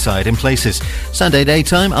heavy side in places. Sunday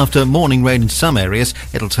daytime, after morning rain in some areas,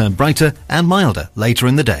 it'll turn brighter and milder later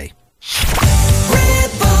in the day.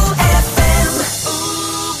 Ribble FM.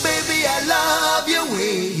 Ooh, baby, I love your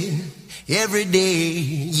way every day.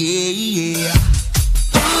 Yeah.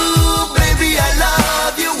 Ooh, baby, I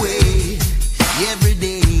love your way every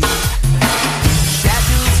day.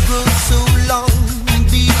 Shadows grow so long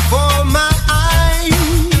before my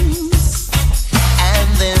eyes, and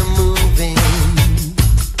they're moving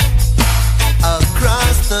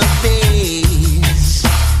across the base.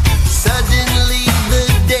 Suddenly the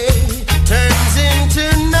day turns into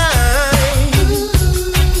night,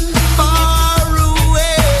 far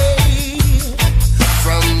away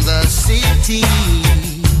from the city.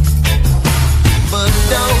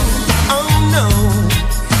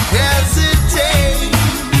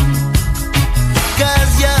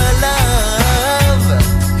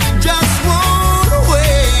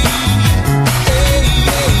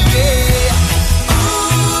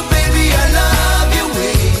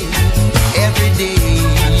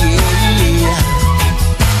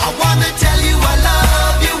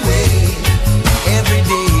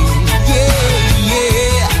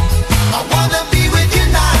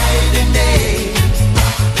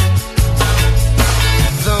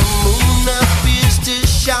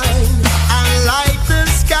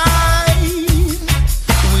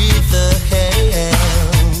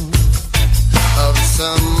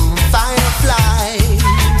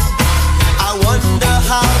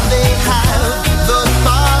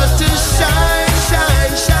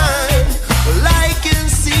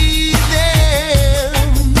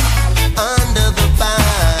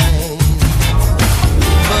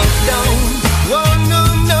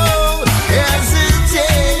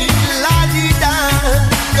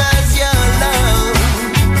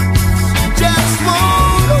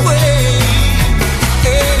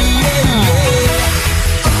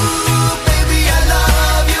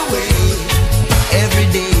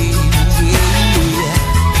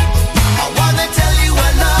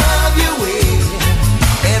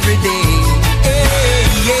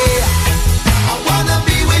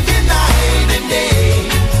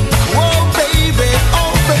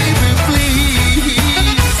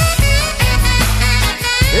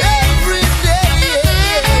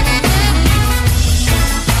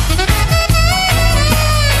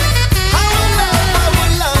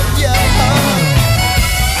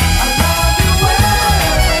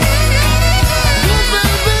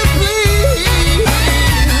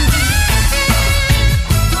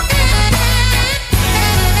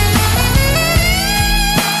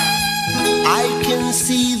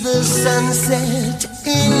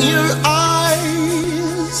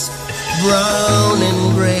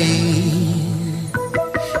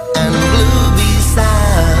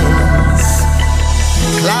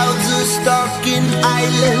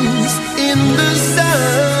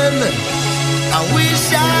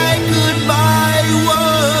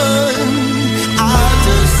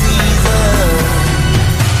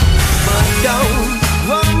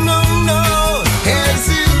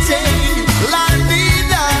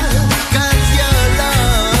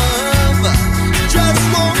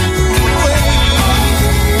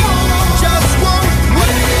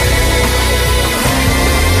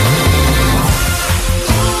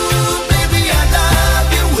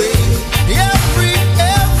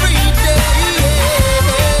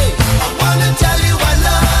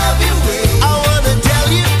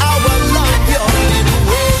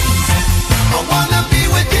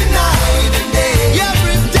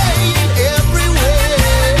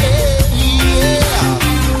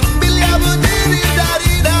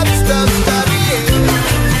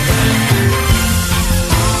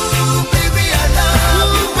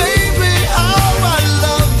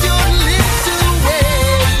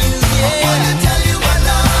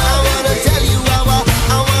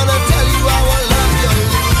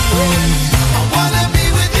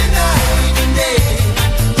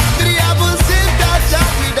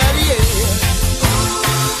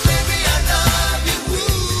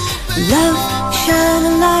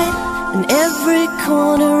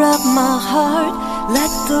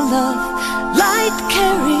 love light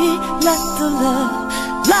carry, let the love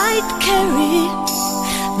light carry,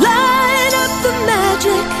 light up the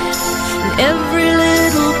magic in every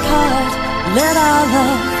little part. Let our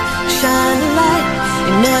love shine a light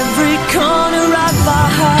in every corner of our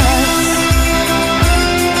hearts.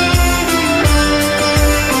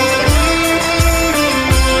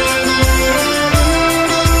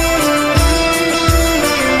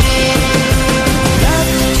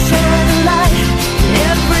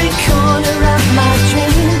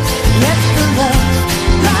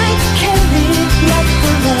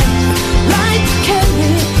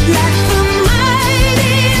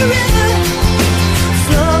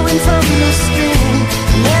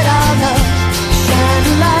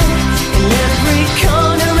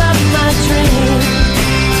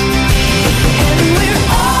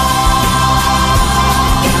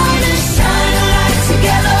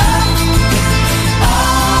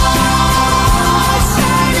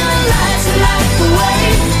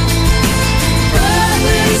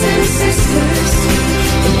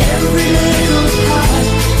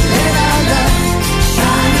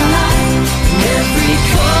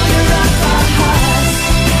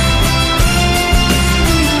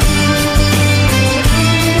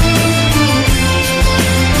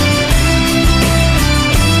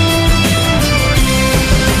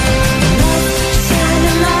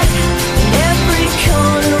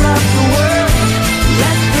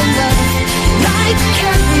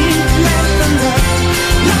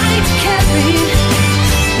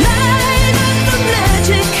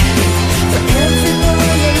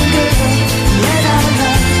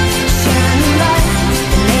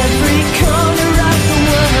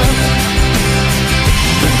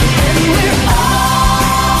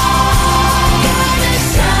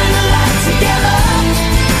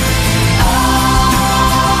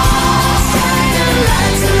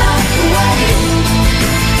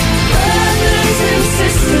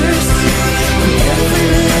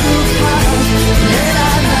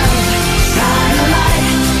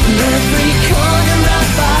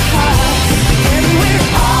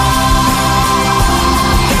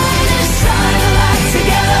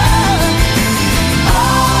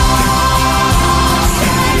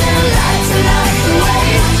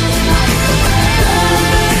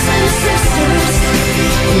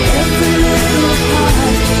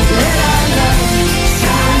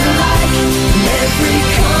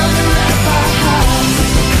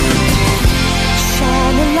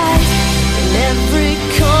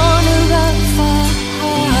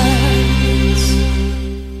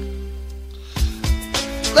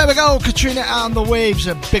 Katrina and the Waves,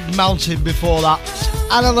 a Big Mountain before that,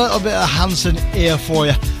 and a little bit of Hanson here for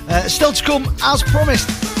you. Still to come, as promised,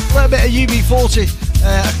 a little bit of UB40,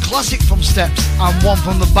 a classic from Steps, and one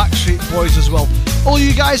from the Backstreet Boys as well. All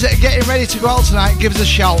you guys that are getting ready to go out tonight, give us a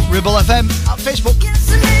shout. Ribble FM at Facebook.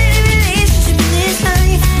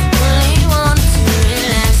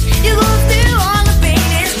 Can you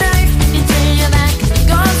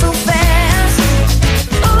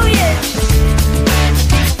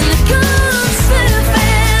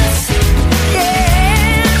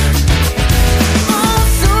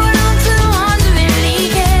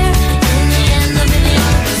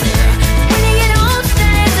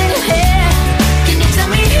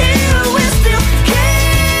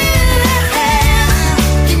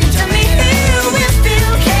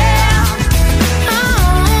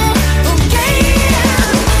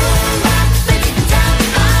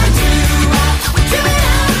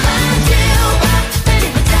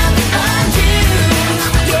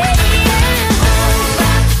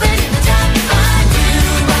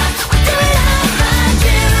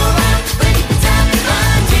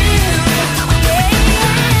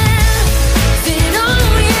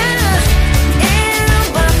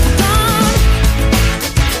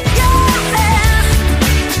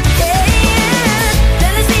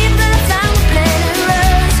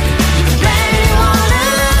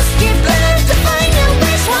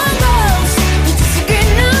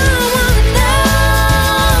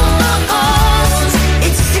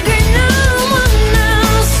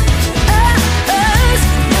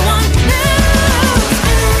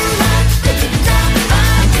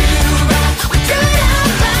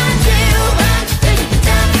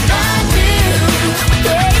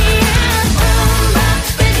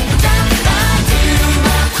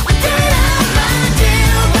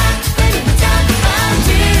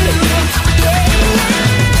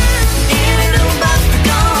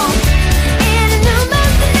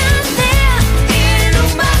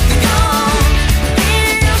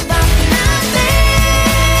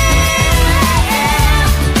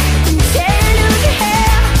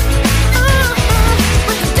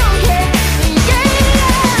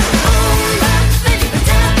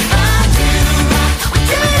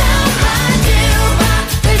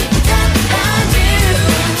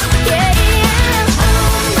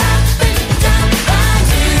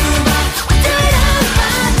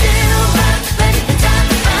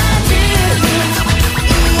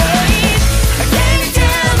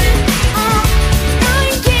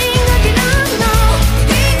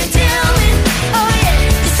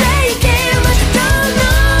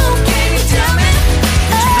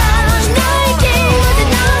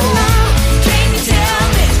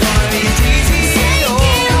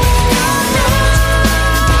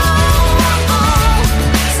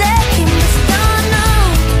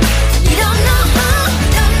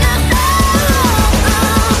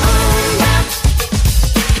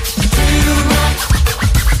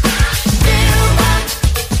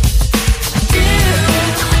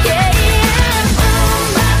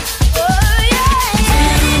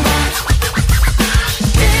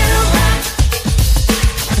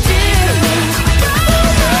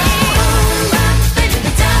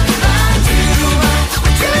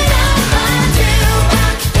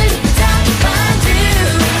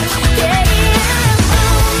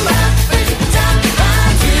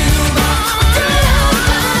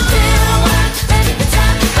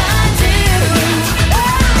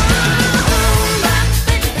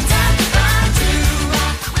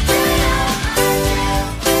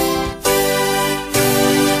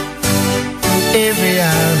Every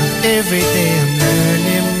hour, every day I'm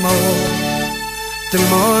learning more. The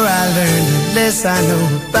more I learn, the less I know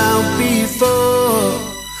about before.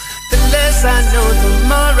 The less I know, the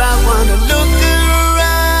more I wanna look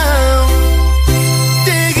around,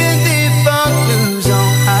 digging deep for clues on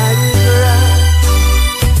higher ground.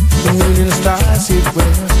 The moon and the stars sit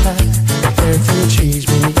where high, earth and the trees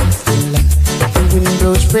beneath the light. The wind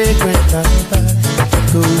blows fragrant lullaby,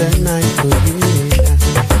 cooler night for you and I.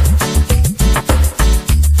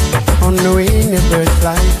 On the wing the birds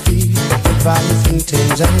fly free, the valleys and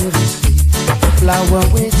Thames and the sea. Flower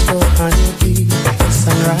waits for honeybee,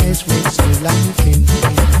 sunrise wakes new life in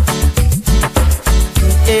me.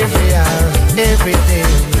 Every hour, every day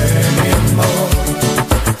I'm learning more.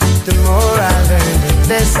 The more I learn, the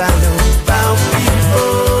less I know about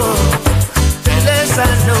before. The less I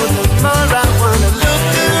know, the more I wanna look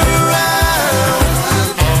around,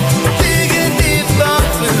 digging deep for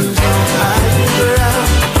clues on higher ground.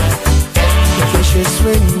 The fishes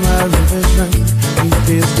swim while rivers run, and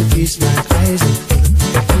feels to feast my eyes and fun.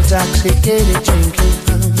 Intoxicated drinking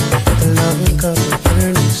from the loving cup of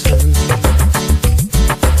burning sun.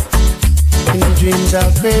 In dreams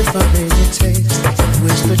I'll pray for baby taste,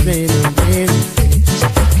 whispered rain on weary face,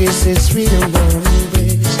 kisses sweet and warm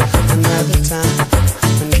embrace. Another time,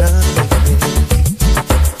 another day.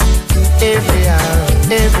 Every hour,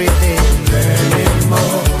 every day I'm learning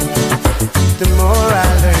more. The more I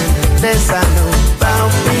learn, the less I know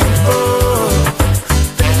about before.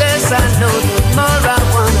 The less I know, the more I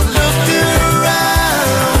wanna look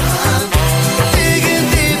around, digging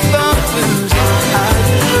deep for clues on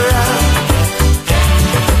higher ground.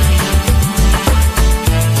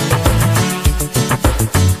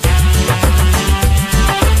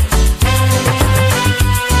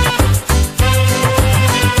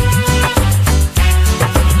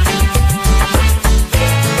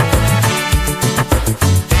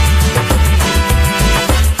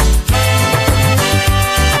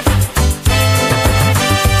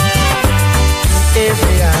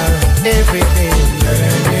 Every day I'm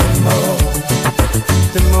learning more.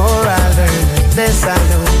 The more I learn, the less I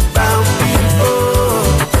know about before.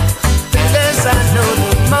 The less I know, the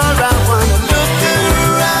more I wanna look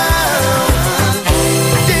around,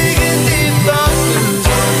 digging deep for clues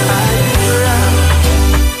on higher ground.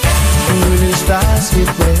 The moon and stars sit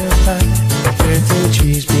where high, earth and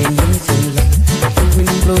trees beneath the light. The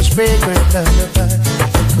wind blows fragrant lullaby,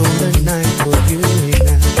 a golden night for you and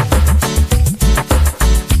I.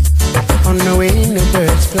 On the wing the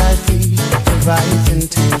birds fly free, the valleys and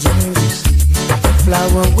Thames and the sea.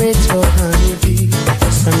 Flower waits for honeybee,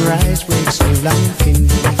 sunrise wakes new life in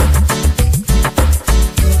me.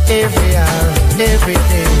 Every hour, every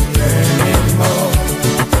day I'm learning more.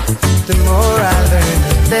 The more I learn,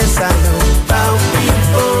 the less I know about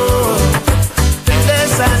before. The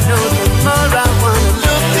less I know, the more I wanna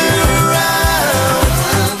look around,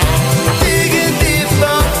 digging deep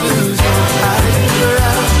for clues on higher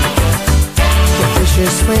ground.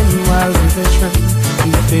 Fishes swim while rivers run,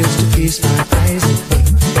 he fails to feast my eyes and fun.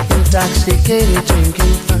 Intoxicated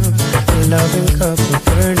drinking from the loving cup of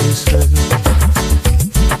burning sun.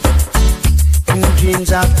 In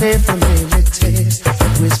dreams I pray for many taste,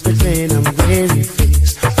 whispered rain on weary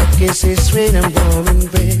face, kisses sweet and warm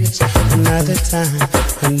embrace. Another time,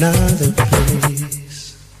 another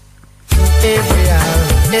place. Every hour,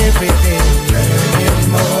 every day I'm learning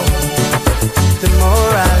more. The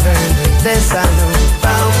more I learn, the less I know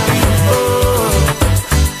about before.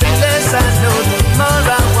 The less I know, the more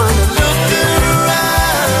I wanna look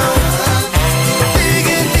around,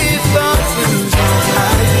 digging deep for clues on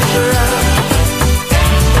higher ground.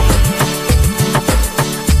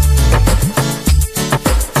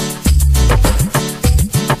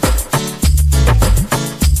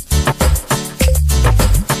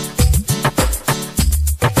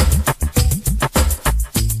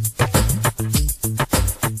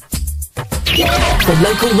 For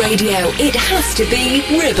local radio, it has to be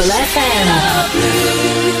Ribble FM.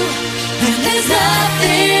 And there's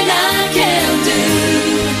nothing I can do.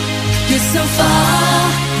 You're so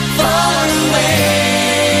far, far away.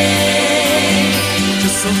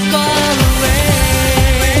 You're so far away.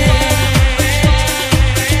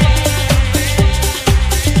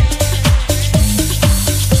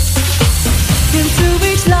 Into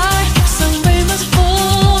each life, some rain must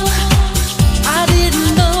fall. I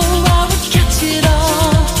didn't know I would catch it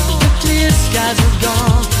all. The clear skies were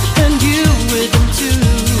gone, and you with them too.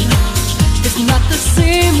 It's not the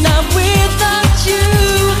same now without you.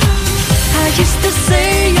 I used to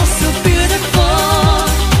say you're so beautiful,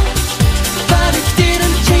 but it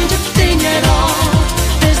didn't change a thing at all.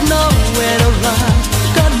 There's nowhere to run,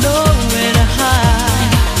 got nowhere to hide.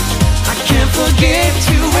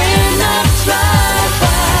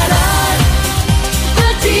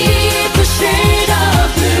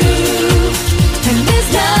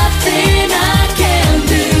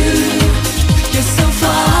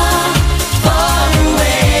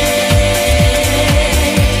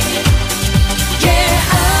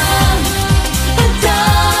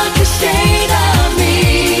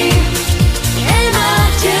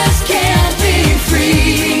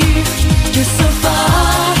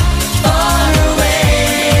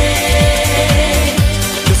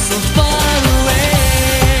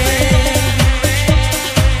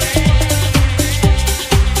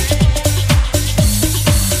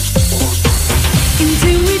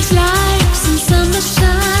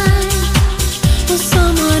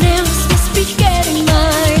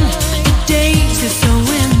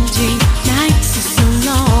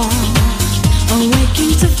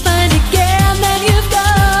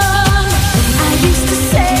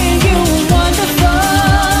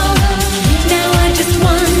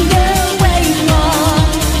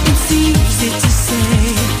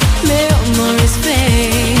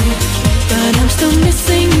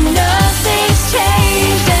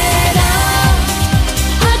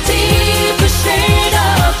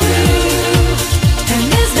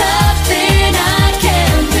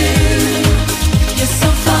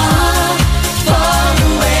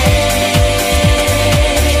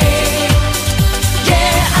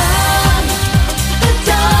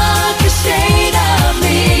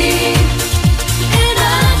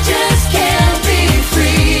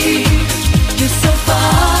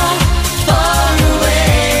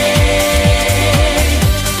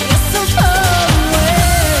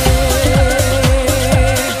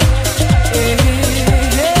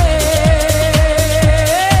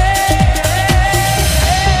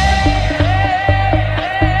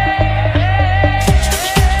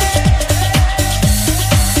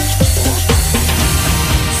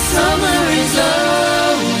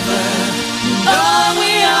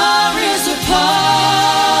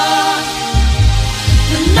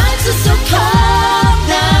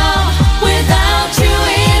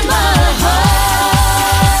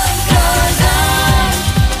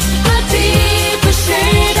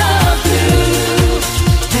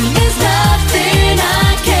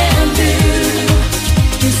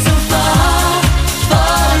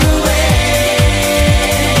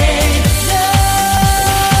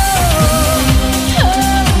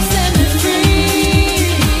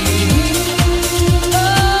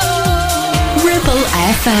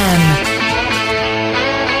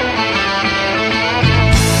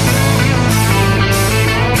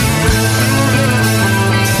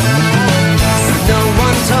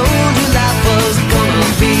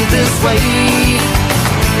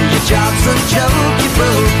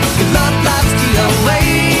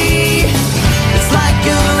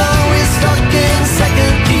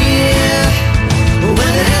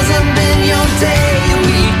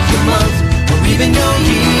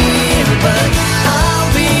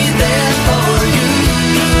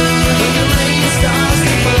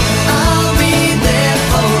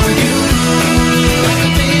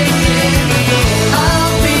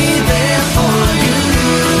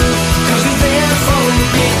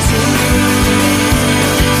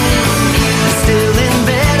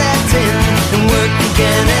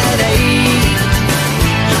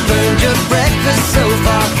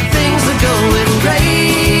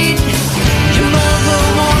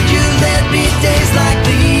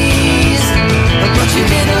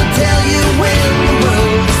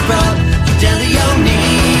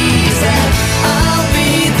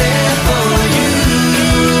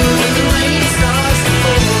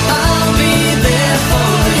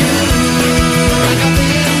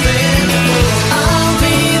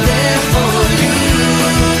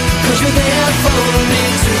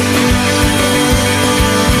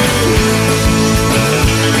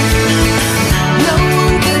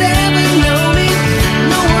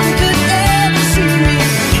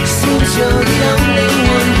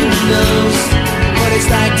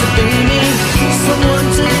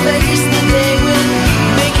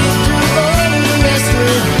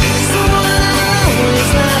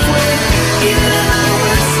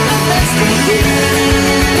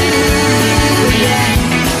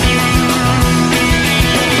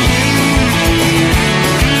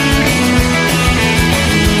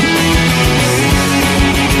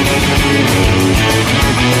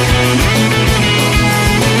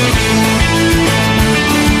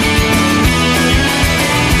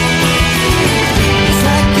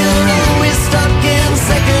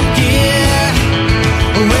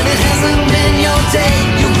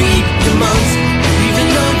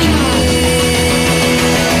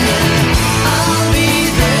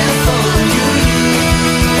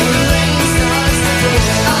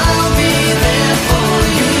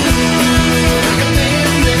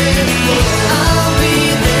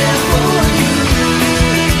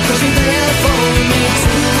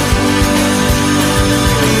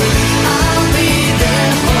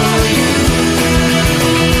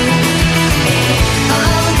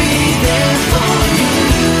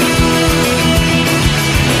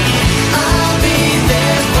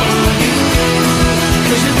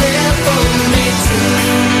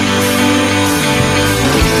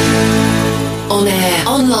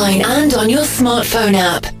 on your smartphone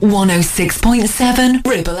app. 106.7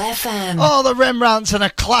 Ribble FM. Oh, the Rembrandts and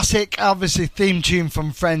a classic, obviously, theme tune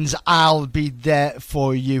from Friends, I'll Be There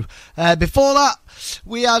For You. Before that,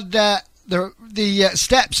 we had the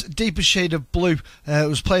Steps, Deepest Shade of Blue.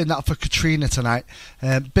 Was playing that for Katrina tonight.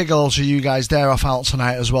 Big hello to you guys there off out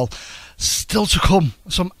tonight as well. Still to come,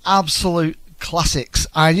 some absolute classics,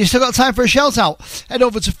 and you still got time for a shout out. Head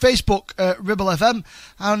over to Facebook, Ribble FM,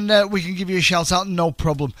 and we can give you a shout out, no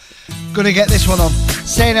problem. Gonna get this one on,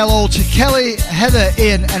 saying hello to Kelly, Heather,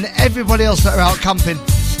 Ian, and everybody else that are out camping.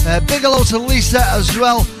 Big hello to Lisa as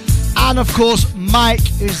well, and of course Mike,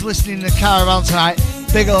 who's listening in the car around tonight.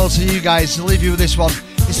 Big hello to you guys. To leave you with this one,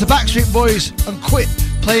 it's the Backstreet Boys and Quit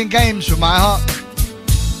Playing Games With My Heart.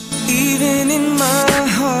 Even in my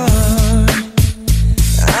heart,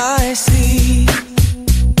 I see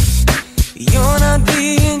you're not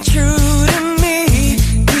being true to me.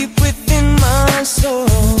 Deep within my soul,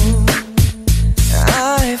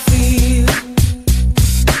 I feel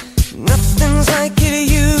nothing's like it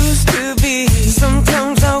used to be.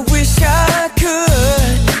 Sometimes I wish I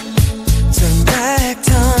could turn back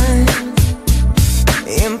time.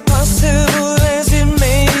 Impossible as it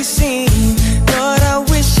may seem, but I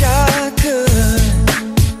wish I could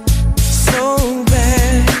so bad.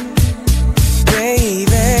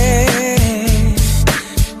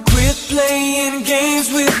 Quit playing games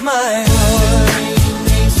with my heart,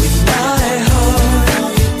 with my heart,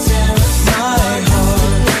 my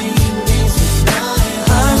heart.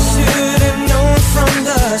 I should have known from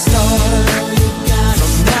the start.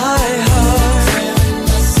 From my heart,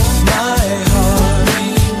 my heart,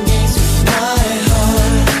 my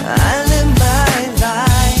heart. I live my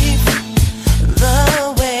life the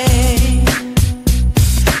way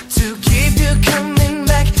to keep you coming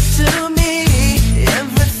back to me.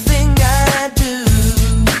 Everything I do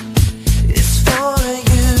is for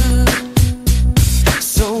you.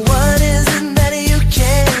 So what is it that you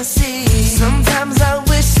can't see? Sometimes I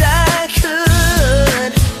wish I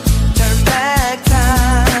could turn back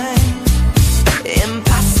time.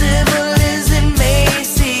 Impossible as it may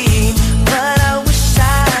seem, but I wish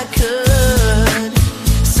I could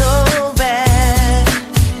so bad.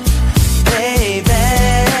 Baby,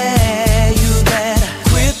 you better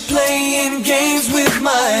quit playing games with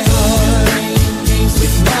my heart,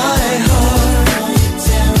 with my heart,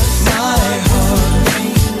 my heart.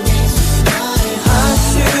 I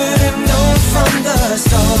should have known from the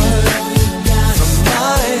start. From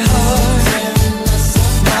my heart,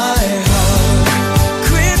 my heart.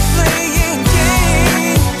 Quit playing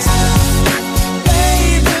games,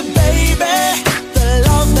 baby, baby. The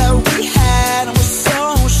love that we had was so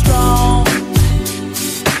strong.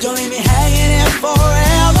 Don't leave me hanging here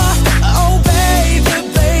forever. Oh, baby,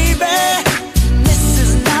 baby, this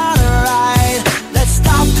is not right. Let's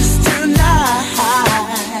stop this tonight,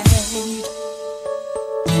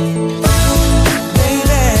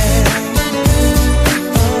 baby.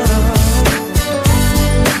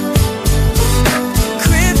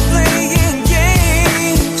 Quit playing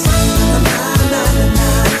games. Na na na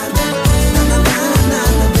na na na na na,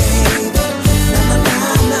 baby. Na na na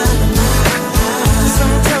na na.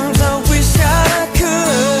 Sometimes I wish I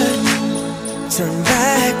could turn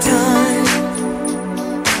back time.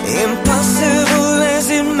 Impossible as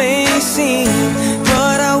it may seem,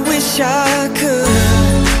 but I wish I could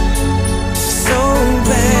so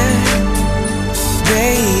bad,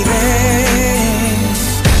 baby.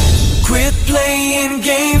 Quit playing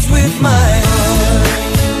games with my heart,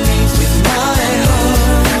 with my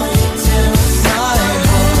heart, my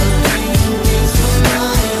heart.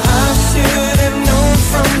 I should have known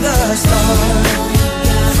from the start.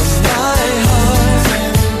 From my heart,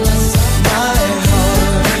 my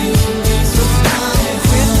heart.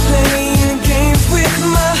 Quit playing games with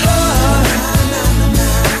my heart.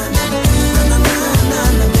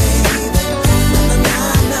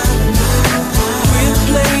 Quit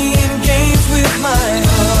playing games with my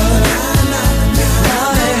heart,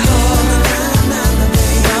 my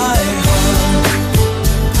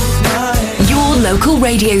heart. Your local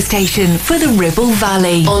radio station for the Ribble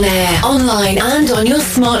Valley. On air, online, and on your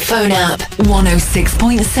smartphone app.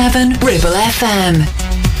 106.7 Ribble FM.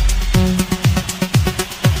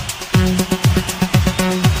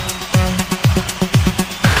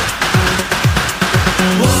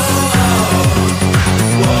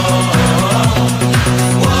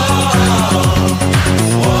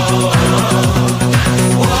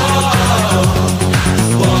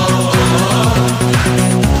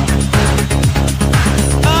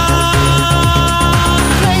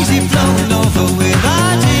 Crazy floating over with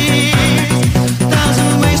ideas,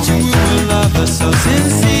 1,000 ways to rule a lover so sincere.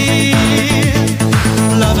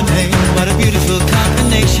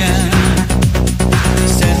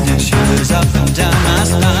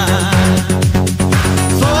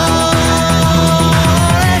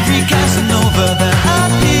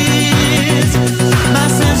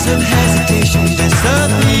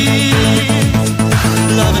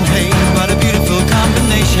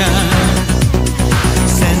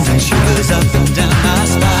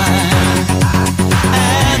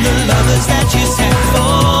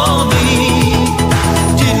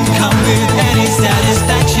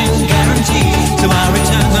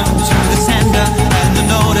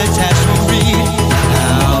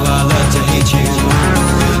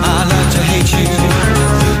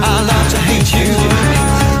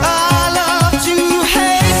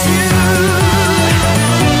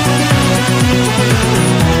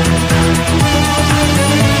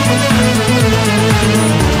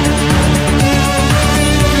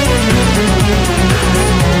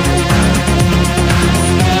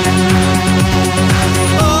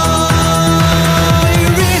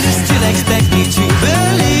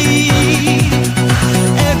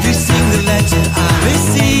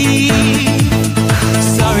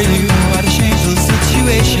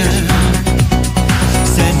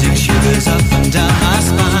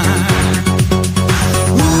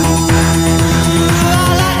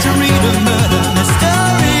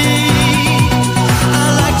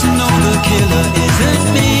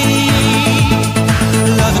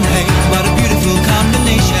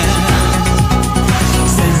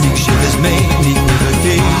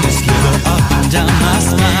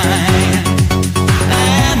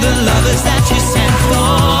 lovers that you sent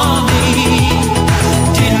for me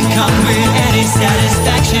didn't come with any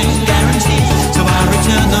satisfaction guarantee, so I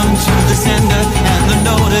returned them to the sender, and the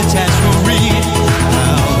note attached will read,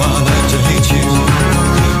 how I learned to hate you,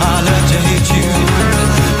 I learned to hate you,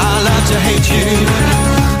 I love to hate you,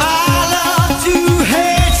 I love to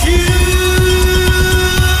hate you.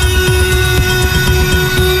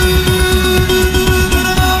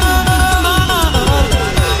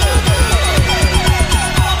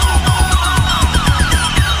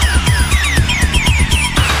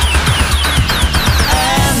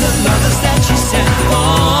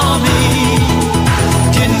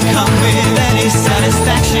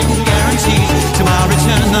 Satisfaction guarantee, so I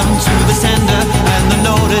return them to the sender, and the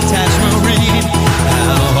note attached will read,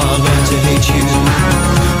 how I learned to hate you,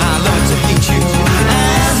 I learned to hate you,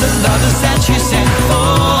 and the lovers that you sent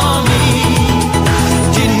for me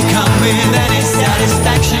didn't come with any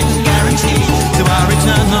satisfaction guarantee, so I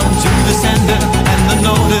return them to the sender, and the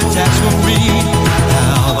note attached will read,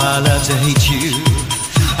 how I love to hate you,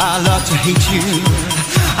 I love to hate you,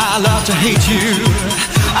 I love to hate you,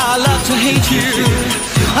 I love to hate you,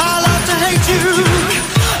 I love to hate you,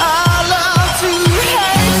 I love to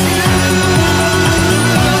hate you.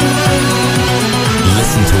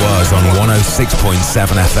 Listen to us on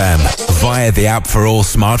 106.7 FM via the app for all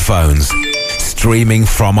smartphones, streaming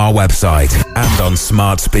from our website and on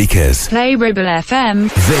smart speakers. Play Ribble FM.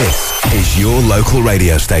 This is your local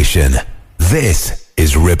radio station. This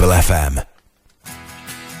is Ribble FM.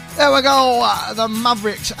 There we go, the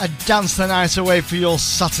Mavericks dance the night away for your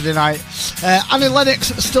Saturday night. Annie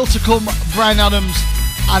Lennox still to come, Bryan Adams,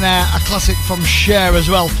 and a classic from Cher as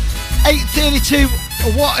well. 8:32,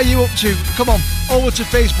 what are you up to? Come on, over to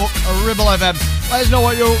Facebook, Ribble FM. Let us know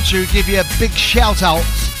what you're up to, give you a big shout out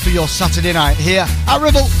for your Saturday night here at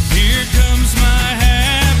Ribble. Here comes my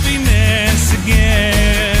happiness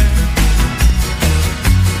again,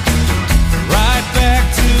 right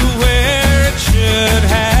back to where it should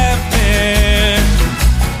have been,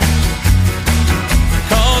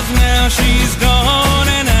 'cause now she's gone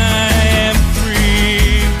and I am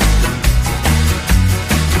free,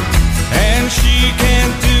 and she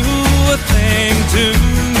can't do a thing to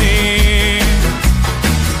me.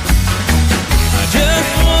 I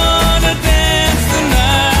just wanna dance the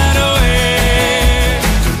night away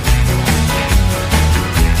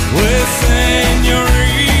with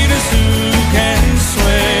senoritas who can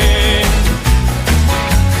sway.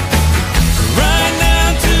 Right now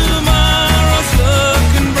tomorrow's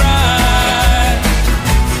looking bright,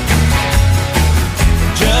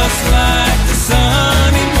 just like the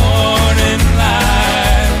sunny morning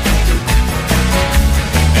light.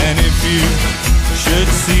 And if you should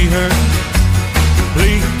see her,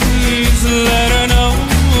 please let her know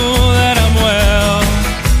that I'm well,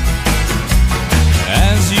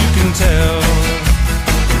 as you can tell.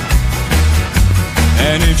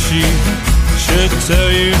 And if she should tell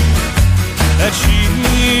you that she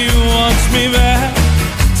wants me back,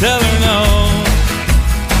 tell her no,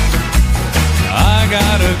 I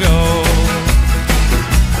gotta go.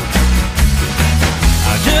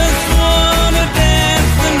 I just wanna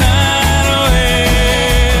dance the night away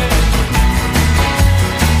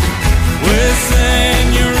with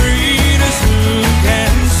senoritas who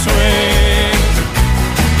can sway.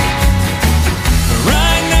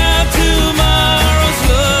 Right now tomorrow's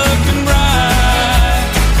looking bright,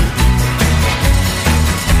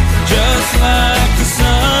 just like the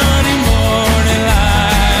sunny morning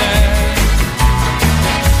light.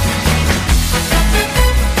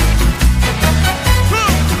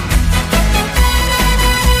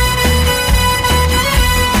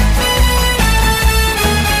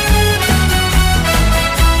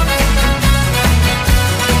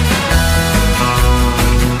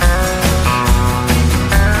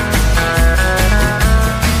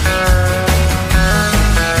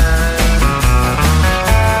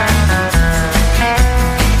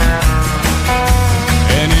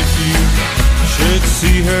 And if you should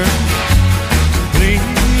see her,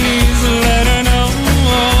 please let her know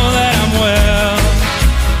that I'm well,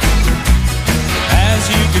 as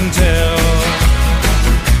you can tell.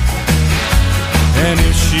 And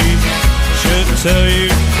if she should tell you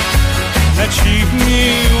that she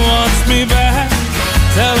wants me back,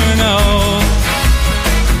 tell her no,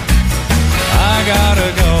 I gotta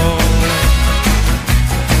go.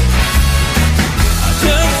 I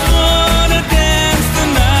just wanna dance the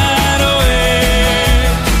night away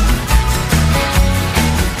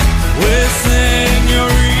with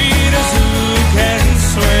senoritas who can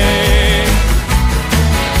sway.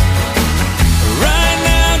 Right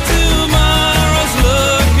now tomorrow's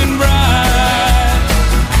looking bright,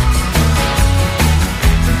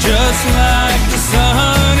 just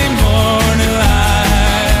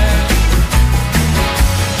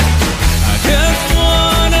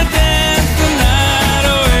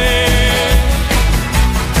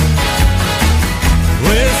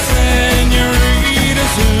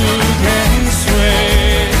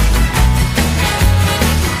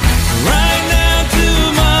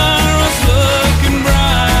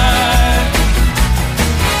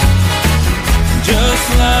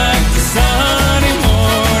like the sunny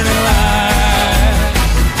morning light.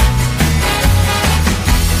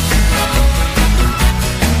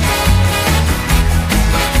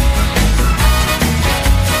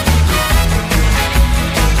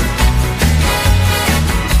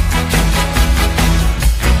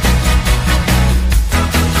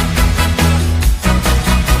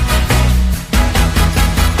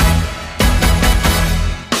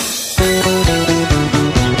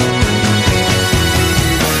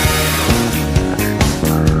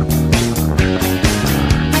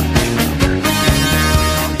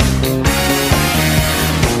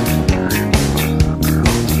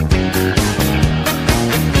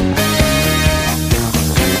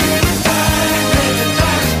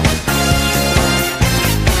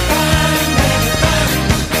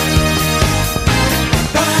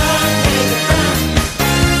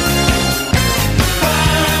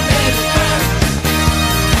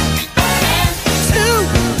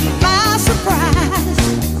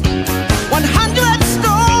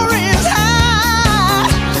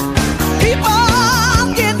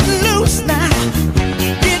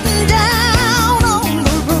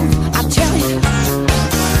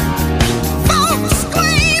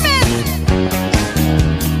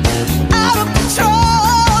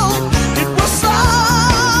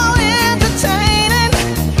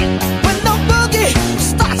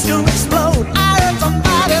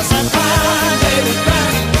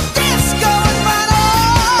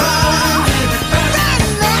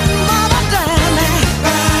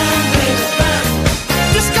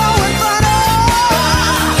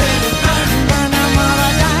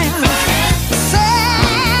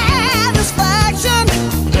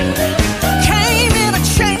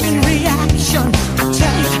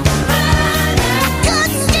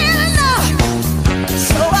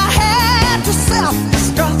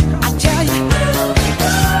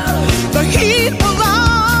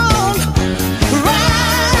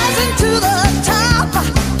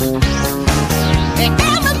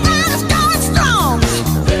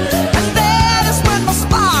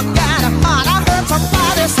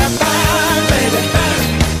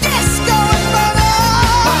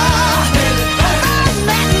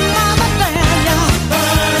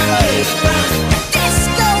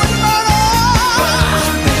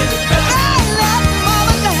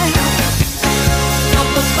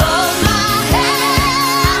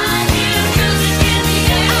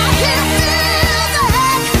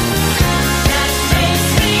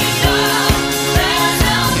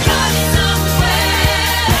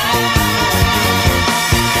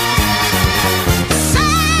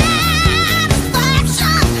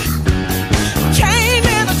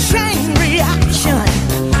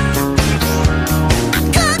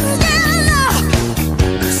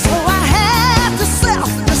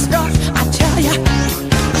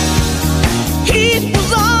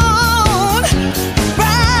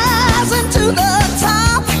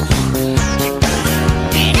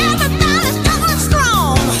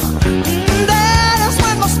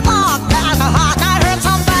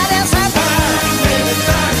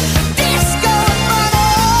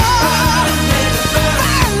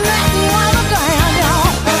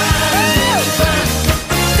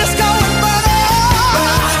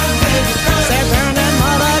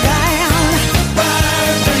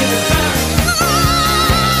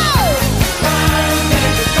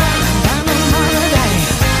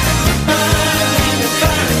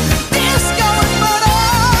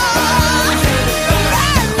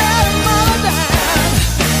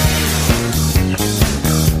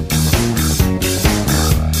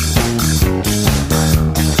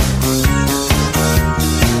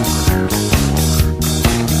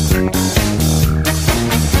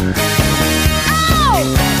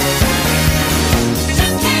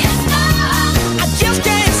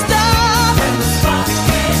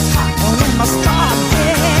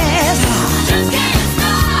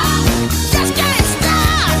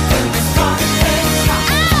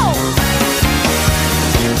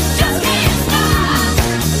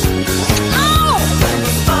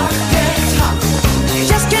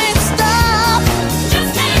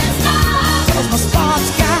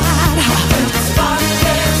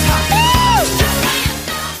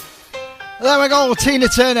 There we go, Tina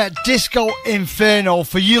Turner, Disco Inferno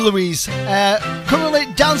for you, Louise. Currently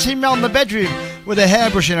dancing around the bedroom with her hair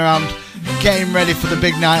brushing around, getting ready for the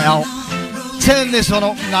big night out. Turn this one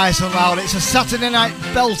up nice and loud. It's a Saturday night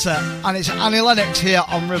belter, and it's Annie Lennox here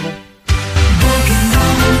on Ribble.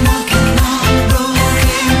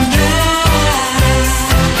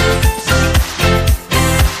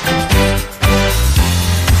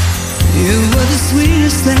 You were the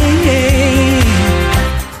sweetest thing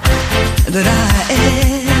that I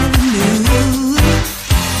ever knew.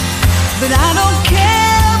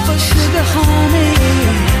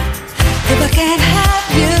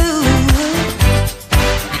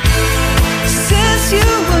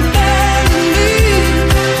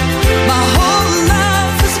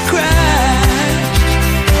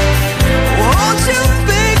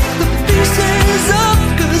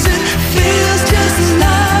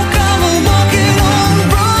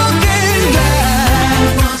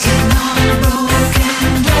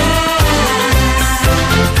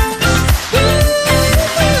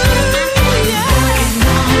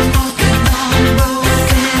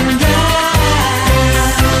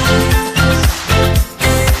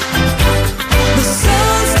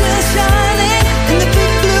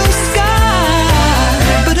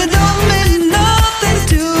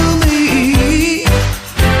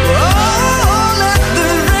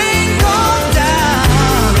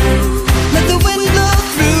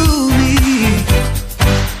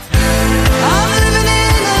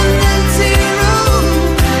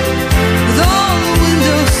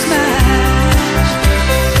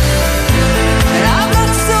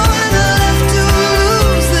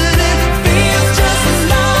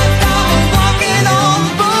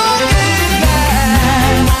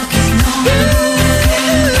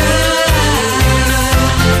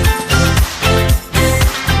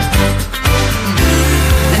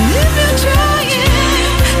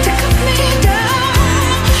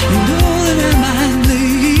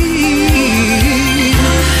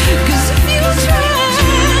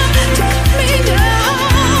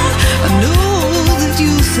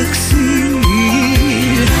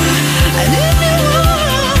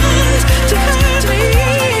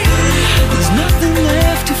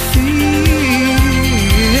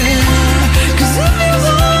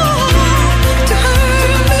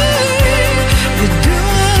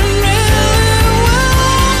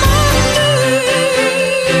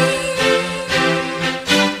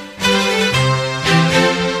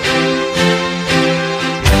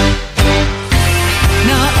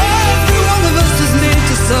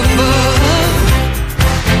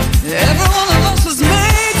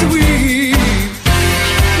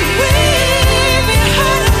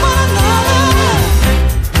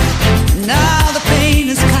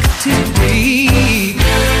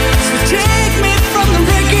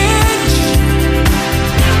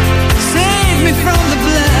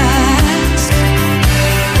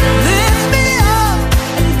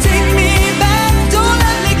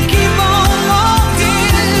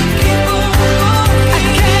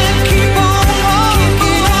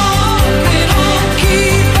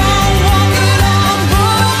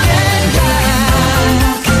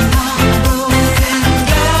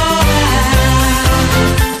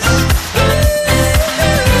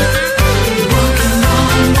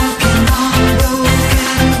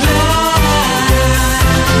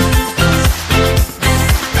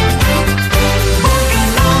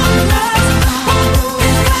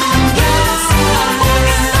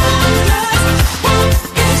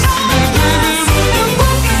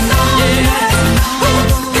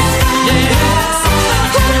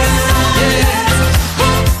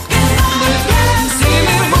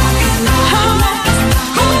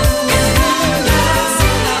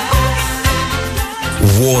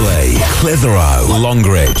 Clitheroe,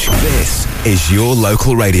 Longridge. This is your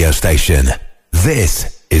local radio station.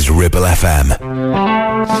 This is Ribble FM.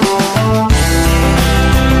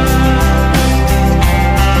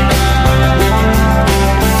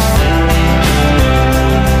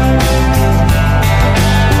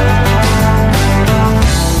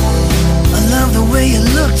 I love the way you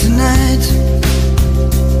look tonight,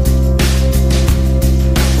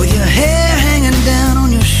 with your hair hanging down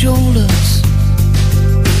on your shoulders.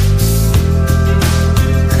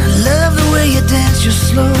 And I love the way you dance your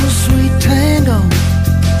slow, sweet tango,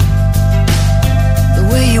 the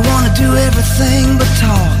way you want to do everything but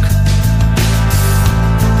talk,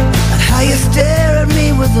 and how you stare at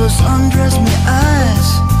me with those undress me eyes.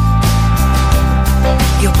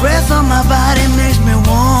 Your breath on my body makes me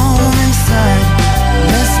warm inside.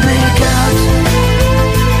 Let's make out.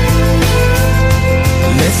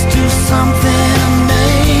 Let's do something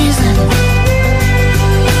amazing.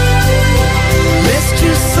 Let's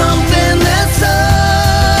do something that's all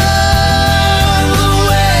the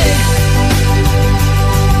way.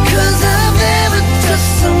 'Cause I've never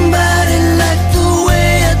touched somebody like the way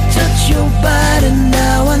I touch your body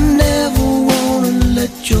now. I never wanna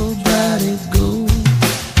let your body go.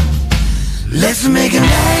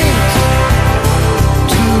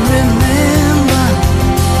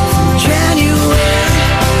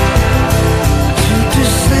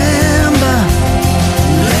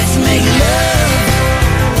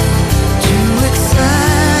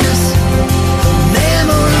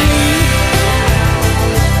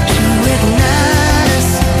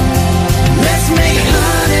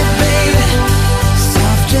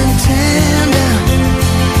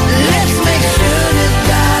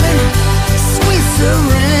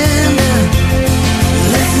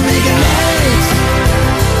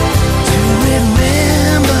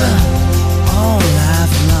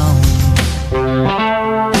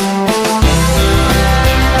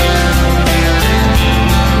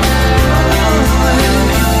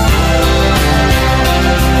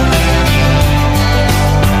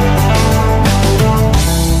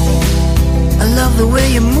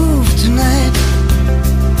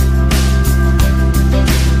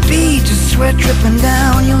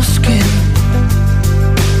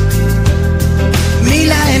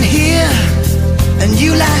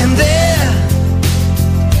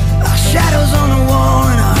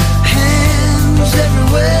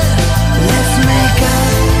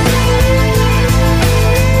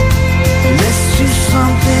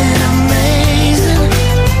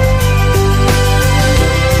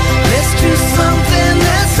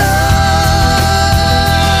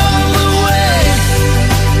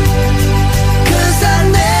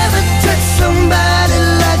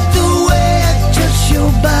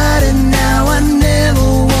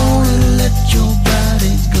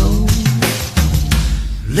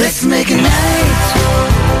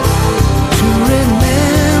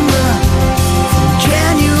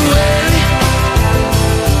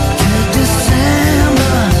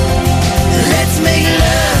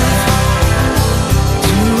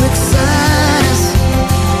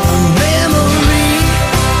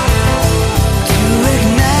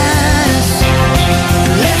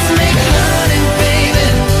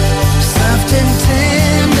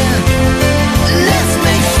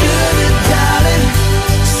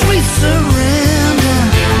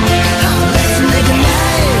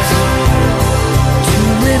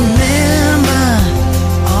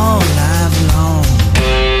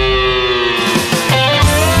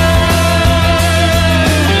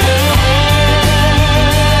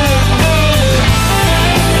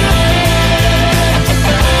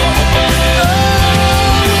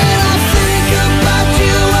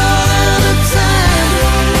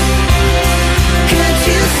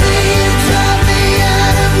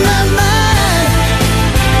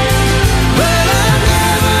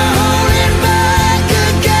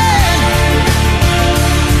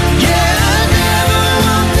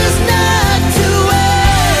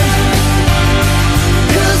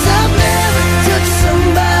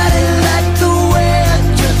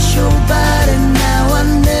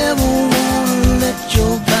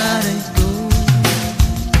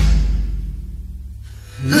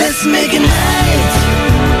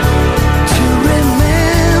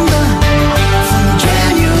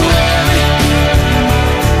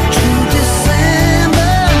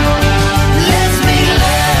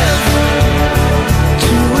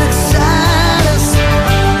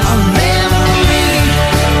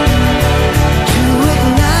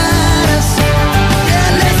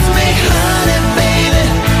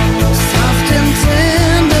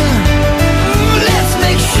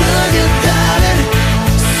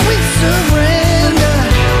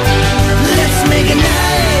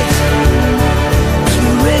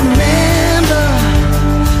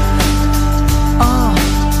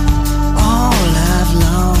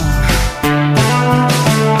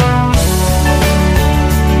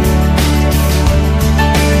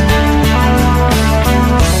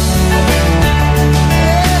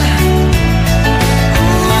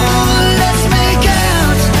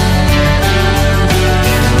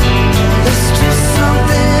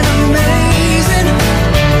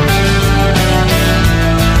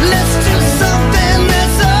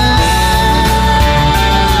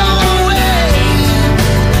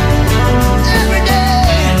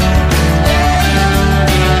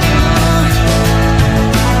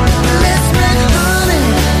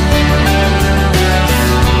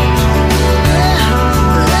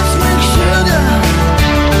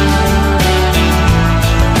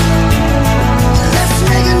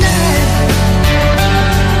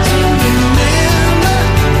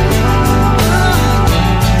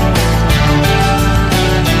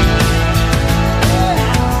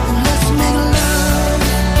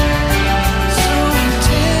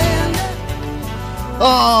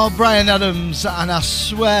 Oh, Bryan Adams, and I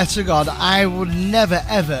swear to God, I would never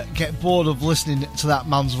ever get bored of listening to that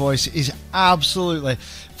man's voice. He's absolutely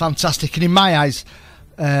fantastic, and in my eyes,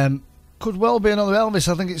 could well be another Elvis.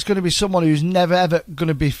 I think it's going to be someone who's never ever going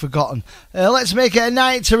to be forgotten. Let's make it a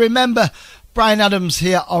night to remember. Bryan Adams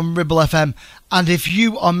here on Ribble FM, and if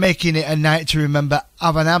you are making it a night to remember,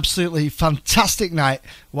 have an absolutely fantastic night.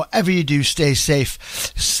 Whatever you do, stay safe.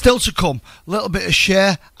 Still to come, a little bit of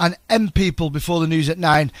Cher and M People before the news at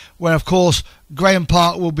 9, where of course Graham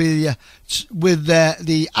Park will be with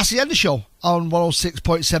the Hacienda Show on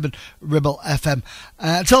 106.7 Ribble FM.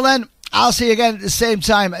 Until then, I'll see you again at the same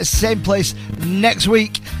time, at the same place next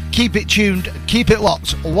week. Keep it tuned, keep it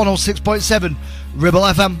locked, 106.7 Ribble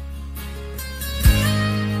FM.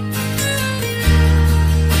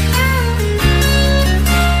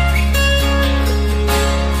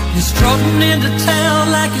 You're strutting into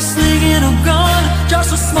town like you're slinging a gun.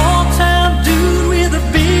 Just a small town dude with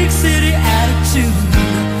a big city attitude.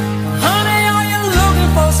 Honey, are you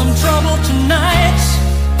looking for some trouble tonight?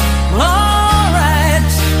 Well, alright.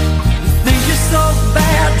 You think you're so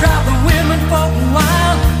bad, drop the women for a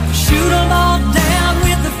while. Shoot them all down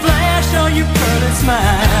with the flash on your pearly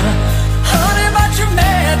smile. Honey, but you're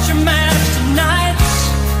mad tonight.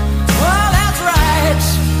 Well, that's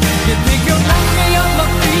right. You think you'll knock me off my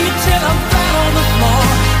feet till I'm flat on the floor,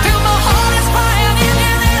 till my heart is crying in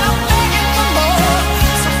and then I'm begging for more.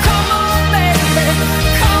 So come on, baby,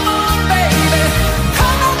 come on, baby,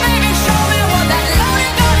 come on, baby, show me what that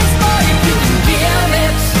loaded gun is for. If you can give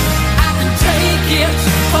it, I can take it.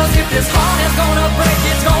 'Cause if this heart is gonna break,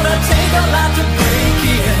 it's gonna take a lot to break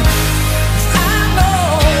it. 'Cause I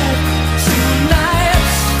know tonight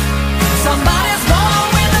somebody's gonna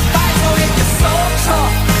win the fight. So if you're so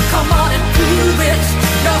tough, come on and prove it.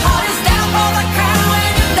 Your heart is down for the count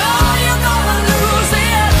and you know you're gonna lose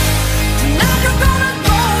it. Tonight you're gonna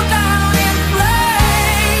go down in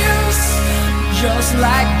flames, just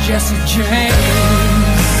like Jesse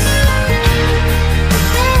James.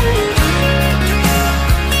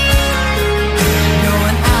 You're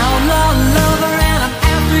an outlaw lover and I'm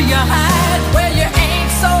after your hide. Where you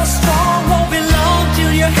ain't so strong, won't be long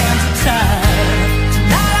till your hands are tied.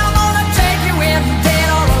 Tonight I'm gonna take you in, dead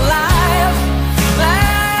or alive.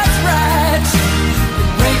 That's right.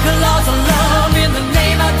 Break the laws of love in the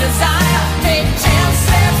name of desire. Take 10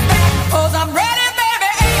 steps back, 'cause I'm ready, baby,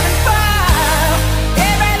 aim and fire.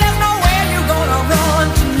 Baby, there's nowhere you're gonna run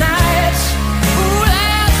tonight. Ooh,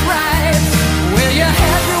 that's right. Well, you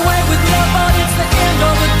had your way with love, but it's the end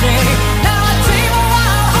of the day. Now a team of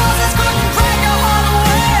wild horses couldn't drag your heart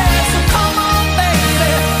away. So come on,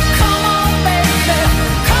 baby, come on, baby,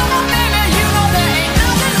 come on, baby, you know there ain't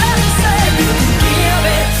nothing left to say. You can give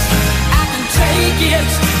it, I can take it.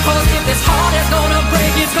 'Cause if this heart is gonna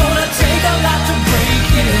break, it's gonna take a lot to break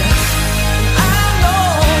it. I know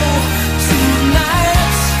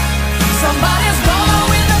tonight somebody's gonna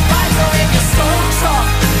win the fight. So if you're so tough,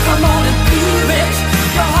 come on and prove it.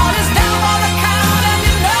 Your heart is down for the count and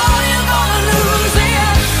you know you're gonna lose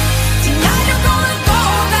it. Tonight you're gonna go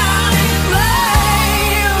down in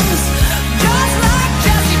flames, just like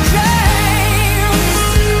Jesse James.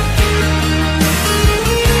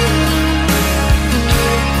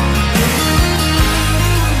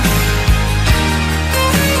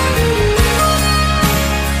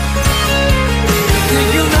 Think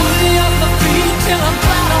you'll knock me off my feet till I'm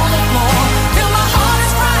flat on the floor, till my heart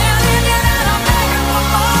is crying in it and I'm begging for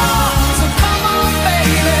more. So come on,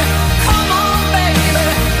 baby, come on, baby,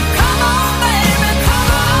 come on, baby, come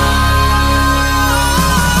on.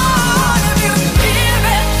 If you can give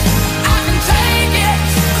it, I can take it.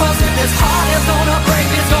 'Cause if this heart is gonna break,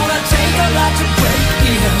 it's gonna take a lot to break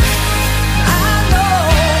it. I know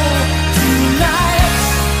tonight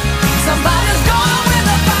somebody's gonna win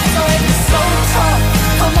the fight. So if you're so tough,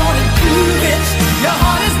 come on and prove it. Your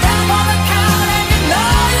heart is down for the count and you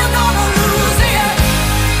know you're gonna lose it.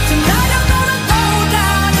 Tonight you're gonna go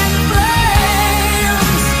down in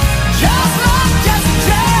flames, just like Jesse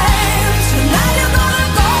James. Tonight you're gonna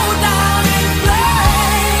go down in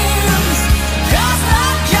flames, just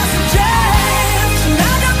like Jesse James.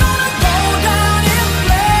 Tonight you're gonna go down in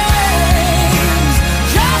flames,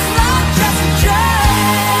 just like Jesse James.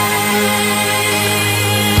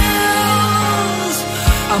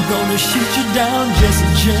 I'm gonna shoot you down, Jesse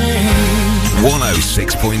James.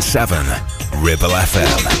 106.7 Ribble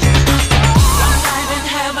FM. One night in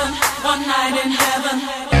heaven, one night in heaven.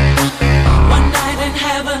 One night in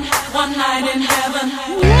heaven, one night in heaven.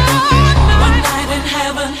 One night in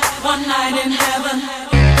heaven, one night in heaven.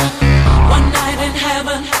 One night in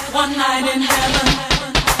heaven, one night in heaven.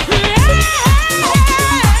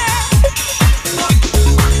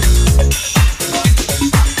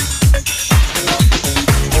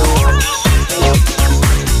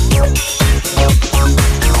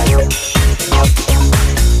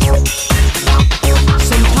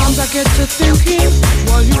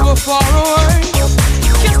 far away.